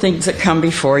lot of the things that come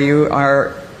before you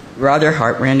are rather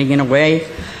heartrending in a way,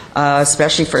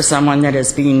 especially for someone that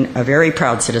has been a very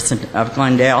proud citizen of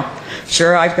Glendale.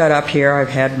 Sure, I've got up here, I've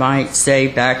had my say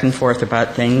back and forth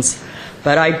about things,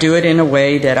 but I do it in a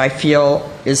way that I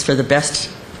feel is for the best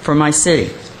for my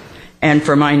city and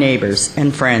for my neighbors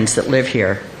and friends that live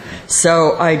here.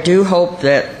 So I do hope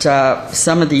that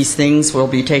some of these things will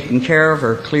be taken care of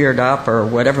or cleared up or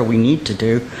whatever we need to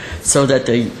do so that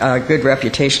the good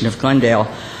reputation of Glendale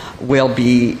will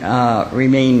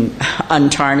remain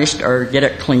untarnished or get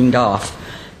it cleaned off.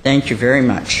 Thank you very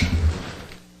much.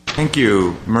 Thank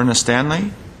you. Myrna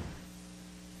Stanley?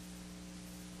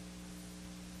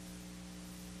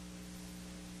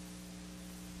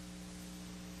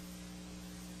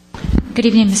 Good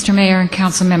evening, Mr. Mayor and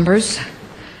council members.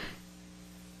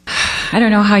 I don't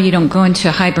know how you don't go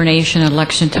into hibernation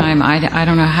election time. I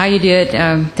don't know how you do it.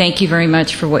 Thank you very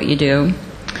much for what you do.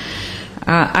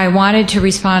 I wanted to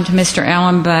respond to Mr.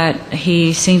 Allen, but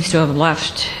he seems to have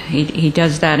left. He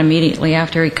does that immediately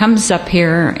after he comes up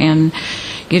here and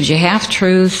gives you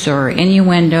half-truths or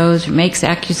innuendos, or makes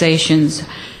accusations.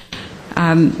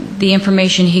 The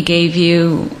information he gave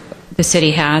you, the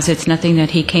city has. It's nothing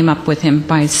that he came up with him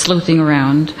by sleuthing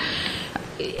around.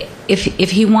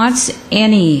 If he wants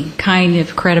any kind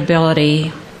of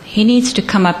credibility, he needs to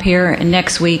come up here and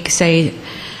next week say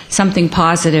something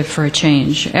positive for a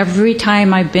change. Every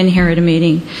time I've been here at a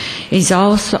meeting, he's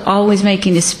also always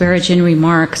making disparaging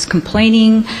remarks,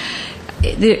 complaining.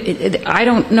 I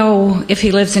don't know if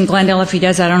he lives in Glendale. If he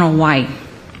does, I don't know why.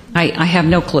 I have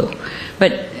no clue.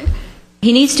 But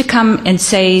he needs to come and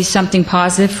say something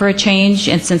positive for a change,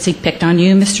 and since he picked on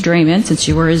you, Mr. Draymond, since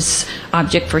you were his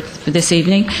object for this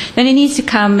evening, then he needs to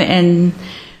come and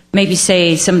maybe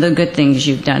say some of the good things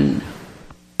you've done.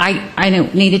 I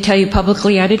don't need to tell you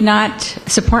publicly, I did not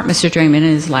support Mr. Draymond in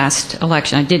his last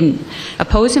election. I didn't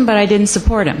oppose him, but I didn't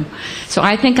support him. So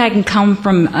I think I can come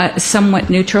from a somewhat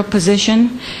neutral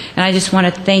position, and I just want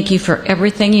to thank you for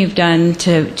everything you've done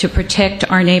to protect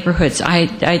our neighborhoods.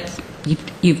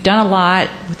 You've done a lot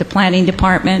with the planning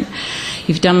department.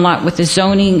 You've done a lot with the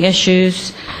zoning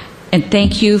issues. And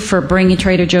thank you for bringing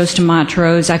Trader Joe's to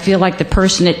Montrose. I feel like the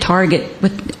person at Target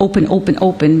with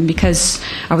open, because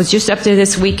I was just up there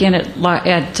this weekend at La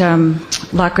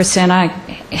Crescenta. I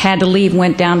had to leave,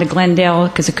 went down to Glendale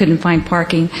because I couldn't find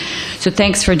parking. So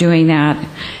thanks for doing that.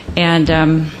 And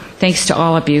thanks to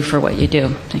all of you for what you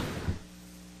do.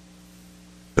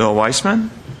 Bill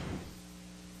Weissman?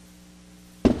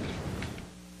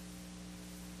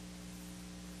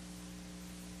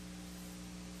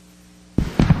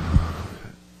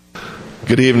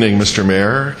 Good evening, Mr.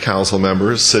 Mayor, council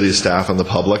members, city staff, and the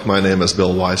public. My name is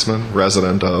Bill Weissman,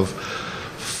 resident of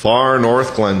far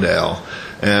north Glendale,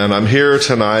 and I'm here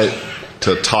tonight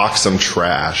to talk some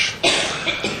trash.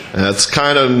 And it's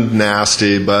kind of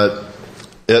nasty, but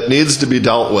it needs to be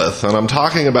dealt with. And I'm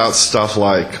talking about stuff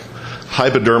like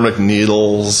hypodermic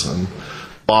needles and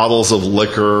bottles of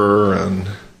liquor and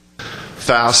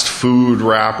fast food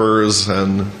wrappers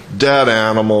and dead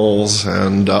animals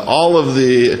and all of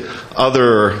the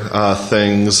other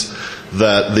things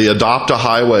that the Adopt a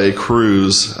Highway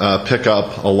crews pick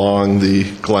up along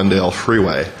the Glendale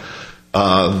Freeway.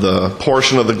 The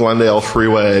portion of the Glendale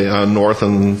Freeway north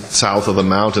and south of the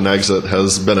mountain exit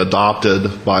has been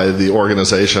adopted by the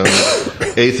organization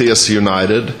Atheists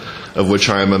United, of which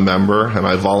I am a member, and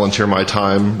I volunteer my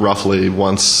time roughly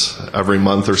once every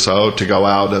month or so to go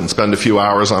out and spend a few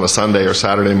hours on a Sunday or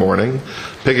Saturday morning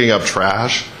picking up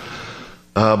trash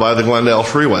by the Glendale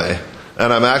Freeway.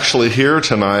 And I'm actually here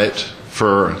tonight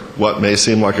for what may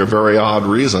seem like a very odd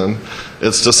reason.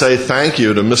 It's to say thank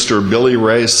you to Mr. Billy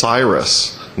Ray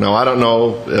Cyrus. Now, I don't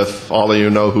know if all of you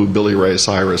know who Billy Ray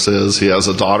Cyrus is. He has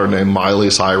a daughter named Miley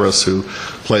Cyrus who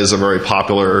plays a very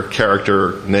popular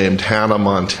character named Hannah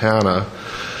Montana.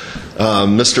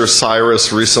 Mr.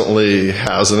 Cyrus recently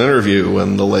has an interview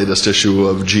in the latest issue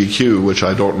of GQ, which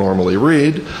I don't normally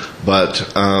read, but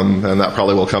and that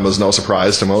probably will come as no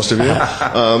surprise to most of you.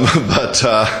 But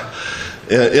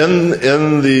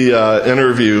in the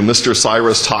interview, Mr.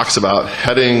 Cyrus talks about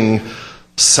heading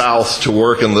south to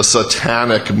work in the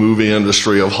satanic movie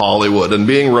industry of Hollywood and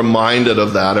being reminded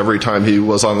of that every time he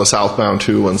was on the southbound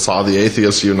 2 and saw the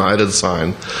Atheists United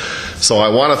sign. So I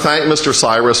want to thank Mr.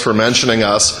 Cyrus for mentioning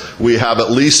us. We have at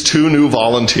least 2 new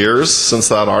volunteers since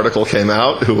that article came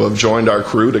out who have joined our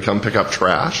crew to come pick up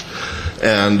trash.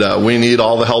 And we need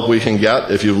all the help we can get.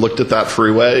 If you've looked at that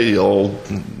freeway, you'll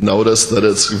notice that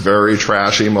it's very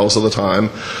trashy most of the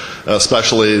time,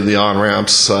 especially the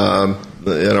on-ramps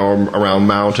around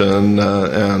Mountain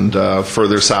and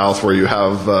further south where you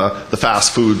have the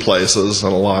fast food places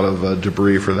and a lot of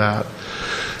debris for that.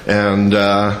 And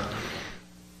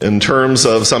in terms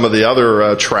of some of the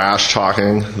other trash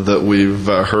talking that we've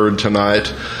heard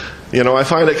tonight, I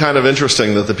find it kind of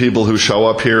interesting that the people who show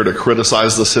up here to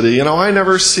criticize the city, I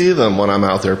never see them when I'm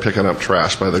out there picking up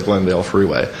trash by the Glendale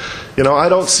Freeway. I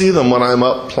don't see them when I'm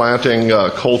up planting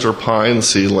Coulter pine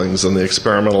seedlings in the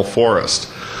experimental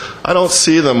forest. I don't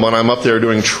see them when I'm up there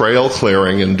doing trail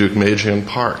clearing in Duke-Magian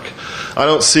Park. I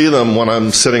don't see them when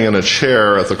I'm sitting in a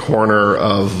chair at the corner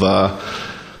of La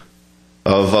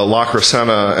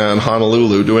Crescenta and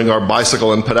Honolulu doing our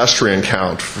bicycle and pedestrian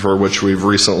count, for which we've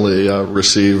recently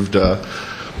received a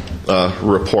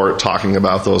report talking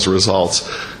about those results.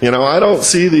 I don't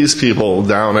see these people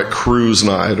down at Cruise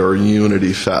Night or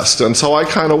Unity Fest, and so I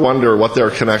kind of wonder what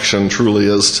their connection truly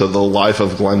is to the life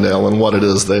of Glendale and what it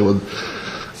is they would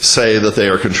say that they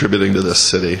are contributing to this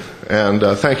city. And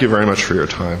thank you very much for your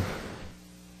time.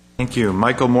 Thank you.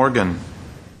 Michael Morgan.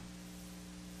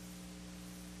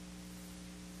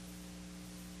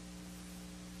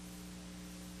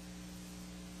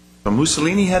 So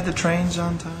Mussolini had the trains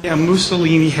on time? Yeah,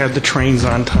 Mussolini had the trains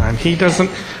on time. He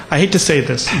doesn't, I hate to say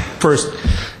this. First,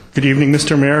 good evening,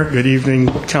 Mr. Mayor. Good evening,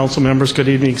 council members. Good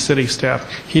evening, city staff.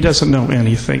 He doesn't know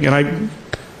anything. And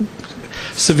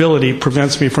civility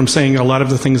prevents me from saying a lot of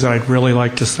the things that I'd really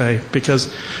like to say,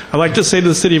 because I like to say to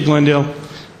the city of Glendale,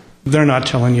 they're not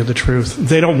telling you the truth.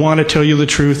 They don't want to tell you the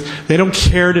truth. They don't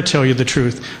care to tell you the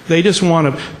truth. They just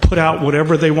want to put out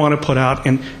whatever they want to put out.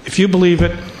 And if you believe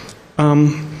it,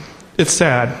 it's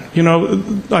sad.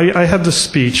 I have this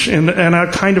speech, and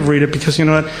I kind of read it because,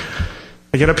 what?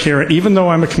 I get up here, and even though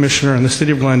I'm a commissioner in the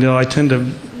city of Glendale, I tend to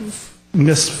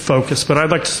misfocus. But I'd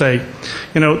like to say,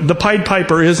 the Pied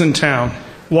Piper is in town.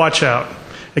 Watch out.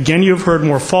 Again, you have heard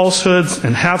more falsehoods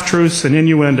and half-truths and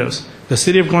innuendos. The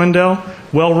city of Glendale,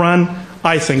 well-run?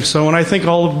 I think so, and I think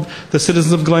all of the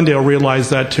citizens of Glendale realize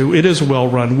that too. It is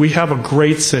well-run. We have a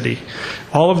great city.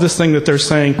 All of this thing that they're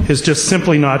saying is just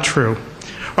simply not true.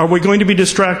 Are we going to be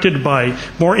distracted by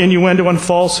more innuendo and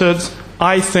falsehoods?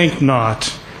 I think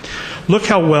not. Look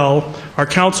how well our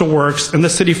council works and the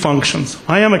city functions.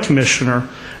 I am a commissioner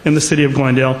in the city of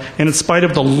Glendale, and in spite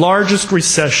of the largest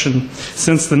recession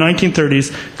since the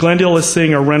 1930s, Glendale is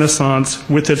seeing a renaissance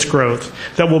with its growth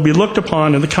that will be looked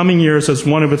upon in the coming years as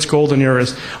one of its golden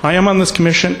eras. I am on this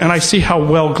commission, and I see how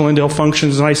well Glendale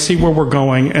functions, and I see where we're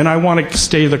going, and I want to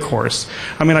stay the course.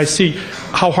 I mean, I see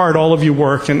how hard all of you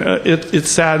work, and it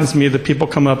saddens me that people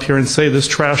come up here and say this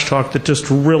trash talk that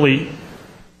just really,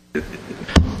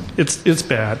 it's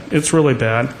bad. It's really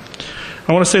bad.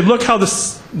 I want to say, look how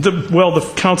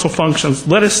the council functions.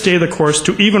 Let us stay the course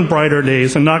to even brighter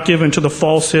days and not give in to the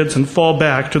falsehoods and fall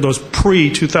back to those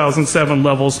pre-2007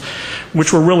 levels,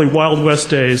 which were really Wild West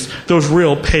days, those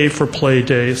real pay-for-play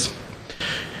days.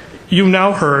 You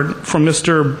now heard from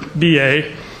Mr.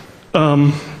 B.A.,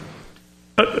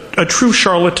 a true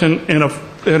charlatan and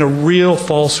a real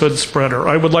falsehood spreader.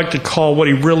 I would like to call what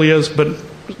he really is, but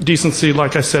decency,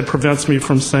 like I said, prevents me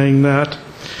from saying that.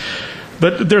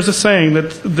 But there's a saying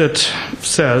that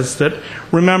says that,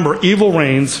 remember, evil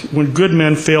reigns when good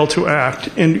men fail to act.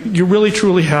 And you really,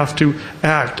 truly have to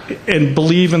act and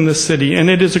believe in this city. And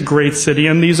it is a great city,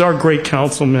 and these are great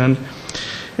councilmen.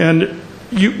 And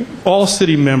you, all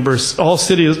city members, all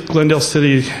Glendale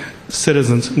City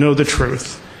citizens know the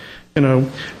truth. You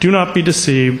know, do not be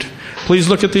deceived. Please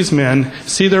look at these men,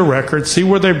 see their records, see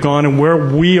where they've gone and where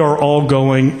we are all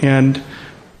going, and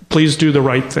please do the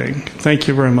right thing. Thank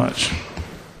you very much.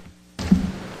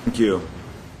 Thank you.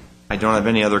 I don't have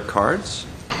any other cards.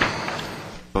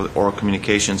 So the oral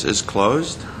communications is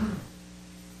closed.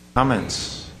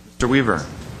 Comments? Mr. Weaver.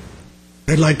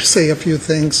 I'd like to say a few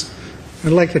things.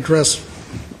 I'd like to address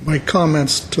my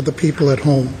comments to the people at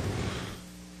home.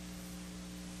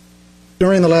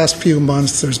 During the last few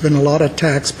months, there's been a lot of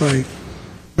attacks by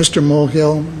Mr.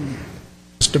 Mohill,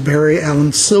 Mr. Barry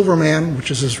Allen Silverman,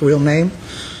 which is his real name,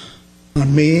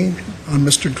 on me, on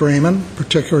Mr. Draymond,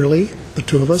 particularly, the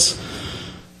two of us.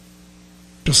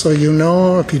 Just so you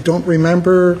know, if you don't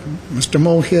remember, Mr.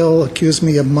 Mohill accused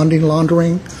me of money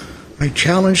laundering. I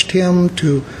challenged him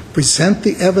to present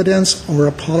the evidence or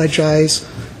apologize.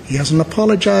 He hasn't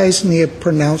apologized, and he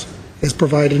has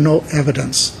provided no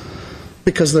evidence,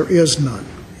 because there is none.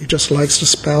 He just likes to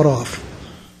spout off.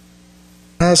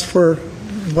 As for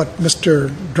what Mr.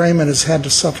 Draymond has had to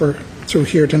suffer through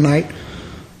here tonight,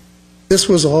 this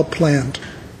was all planned.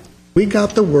 We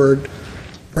got the word,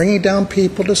 bringing down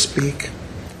people to speak.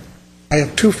 I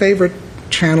have two favorite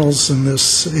channels in this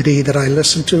city that I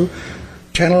listen to.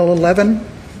 Channel 11,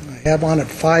 I have on at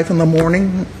 5 in the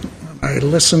morning. I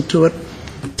listen to it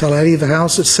until I leave the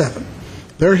house at 7.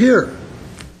 They're here.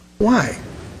 Why?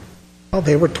 Well,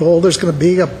 they were told there's going to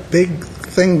be a big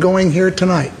thing going here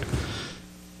tonight.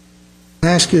 I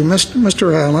ask you,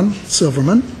 Mr. Allen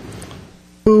Silverman,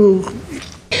 who,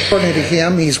 according to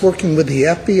him, he's working with the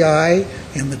FBI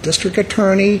and the district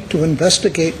attorney to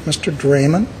investigate Mr.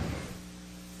 Draymond,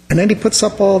 and then he puts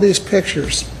up all these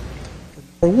pictures.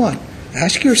 For one,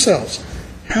 ask yourselves,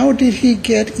 how did he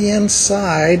get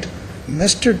inside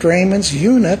Mr. Draymond's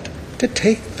unit to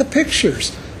take the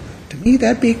pictures? To me,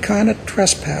 that'd be kind of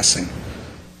trespassing.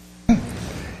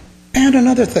 And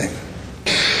another thing,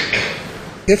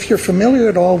 if you're familiar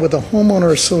at all with the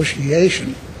homeowner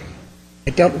association,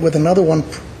 I dealt with another one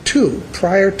too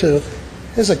prior to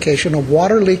his occasion of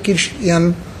water leakage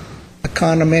in a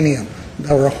condominium.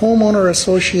 There were homeowner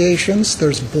associations,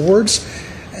 there's boards,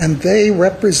 and they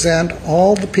represent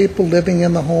all the people living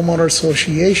in the homeowner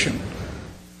association.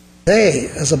 They,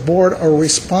 as a board, are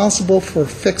responsible for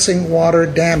fixing water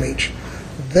damage.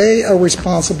 They are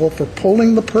responsible for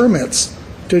pulling the permits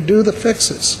to do the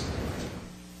fixes.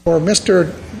 For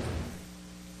Mr.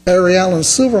 Barry Allen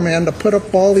Silverman to put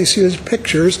up all these huge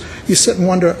pictures, you sit and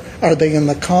wonder, are they in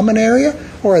the common area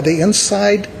or are they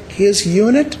inside his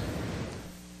unit?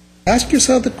 Ask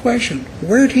yourself the question,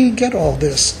 where did he get all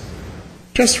this?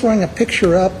 Just throwing a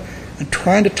picture up and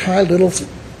trying to tie little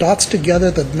dots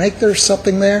together that make there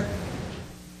something there?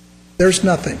 There's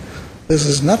nothing. This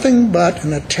is nothing but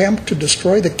an attempt to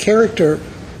destroy the character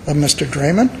of Mr.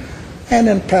 Draymond, and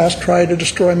in past try to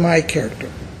destroy my character.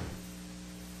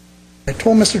 I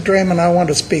told Mr. Draymond I wanted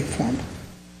to speak for him,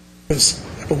 because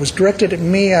if it was directed at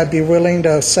me, I'd be willing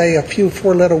to say a few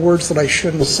four-letter words that I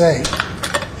shouldn't say.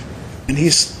 And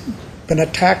he's been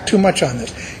attacked too much on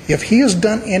this. If he has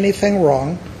done anything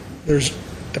wrong, there's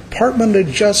Department of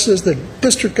Justice, the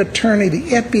district attorney, the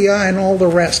FBI, and all the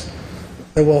rest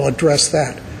that will address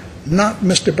that. Not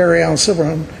Mr. Barry Allen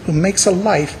Silverman, who makes a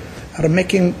life out of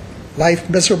making life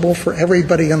miserable for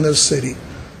everybody in this city.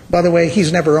 By the way,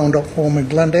 he's never owned a home in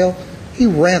Glendale. He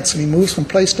rents and he moves from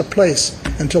place to place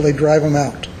until they drive him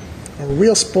out. A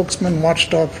real spokesman,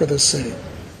 watchdog for this city.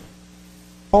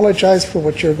 Apologize for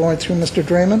what you're going through, Mr.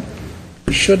 Draymond.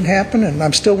 It shouldn't happen, and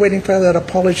I'm still waiting for that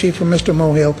apology from Mr.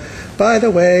 Mohill. By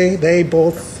the way, they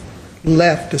both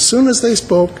left. As soon as they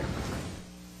spoke,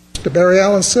 Mr. Barry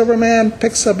Allen Silverman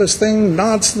picks up his thing,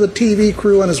 nods to the TV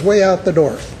crew on his way out the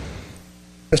door.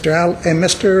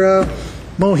 Mr.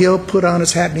 Mohill put on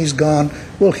his hat and he's gone.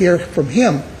 We'll hear from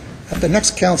him at the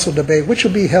next council debate, which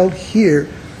will be held here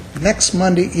next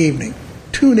Monday evening.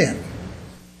 Tune in.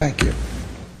 Thank you.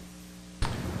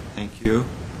 Thank you.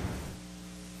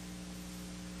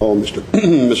 Oh,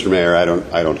 Mr. Mayor, I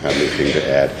don't have anything to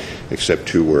add except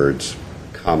two words: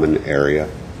 common area.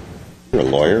 You're a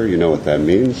lawyer. You know what that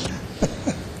means.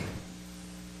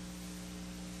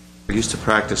 I used to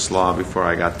practice law before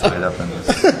I got tied up in this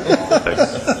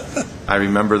politics. I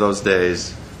remember those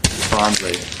days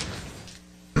fondly,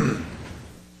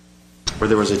 where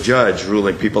there was a judge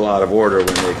ruling people out of order when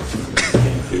they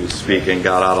came to speak and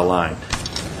got out of line.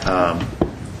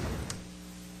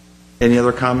 Any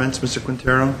other comments, Mr.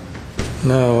 Quintero?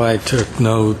 No, I took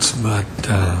notes, but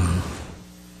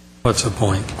what's the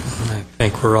point? I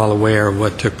think we're all aware of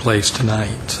what took place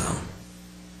tonight. So.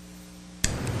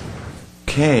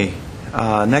 Okay.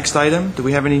 Next item. Do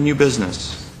we have any new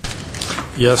business?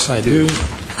 Yes, I do.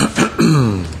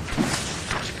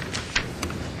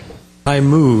 I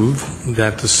move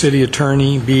that the city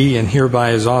attorney be and hereby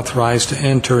is authorized to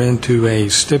enter into a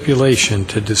stipulation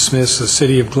to dismiss the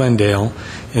city of Glendale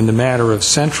in the matter of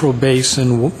Central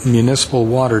Basin Municipal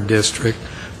Water District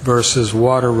versus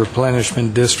Water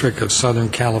Replenishment District of Southern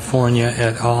California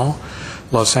et al.,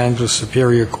 Los Angeles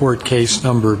Superior Court case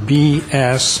number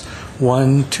BS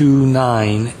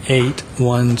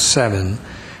 129817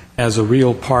 as a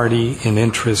real party in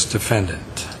interest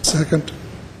defendant. Second.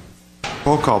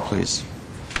 Roll call, please.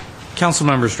 Council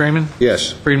members: Draymond?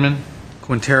 Yes. Friedman?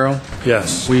 Quintero?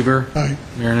 Yes. Weaver? Aye.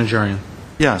 Mayor Najarian?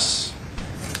 Yes.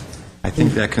 I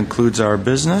think that concludes our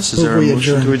business. Is there a Move we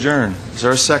motion to adjourn? Is there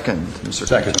a second, Mr.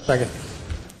 Second. Second.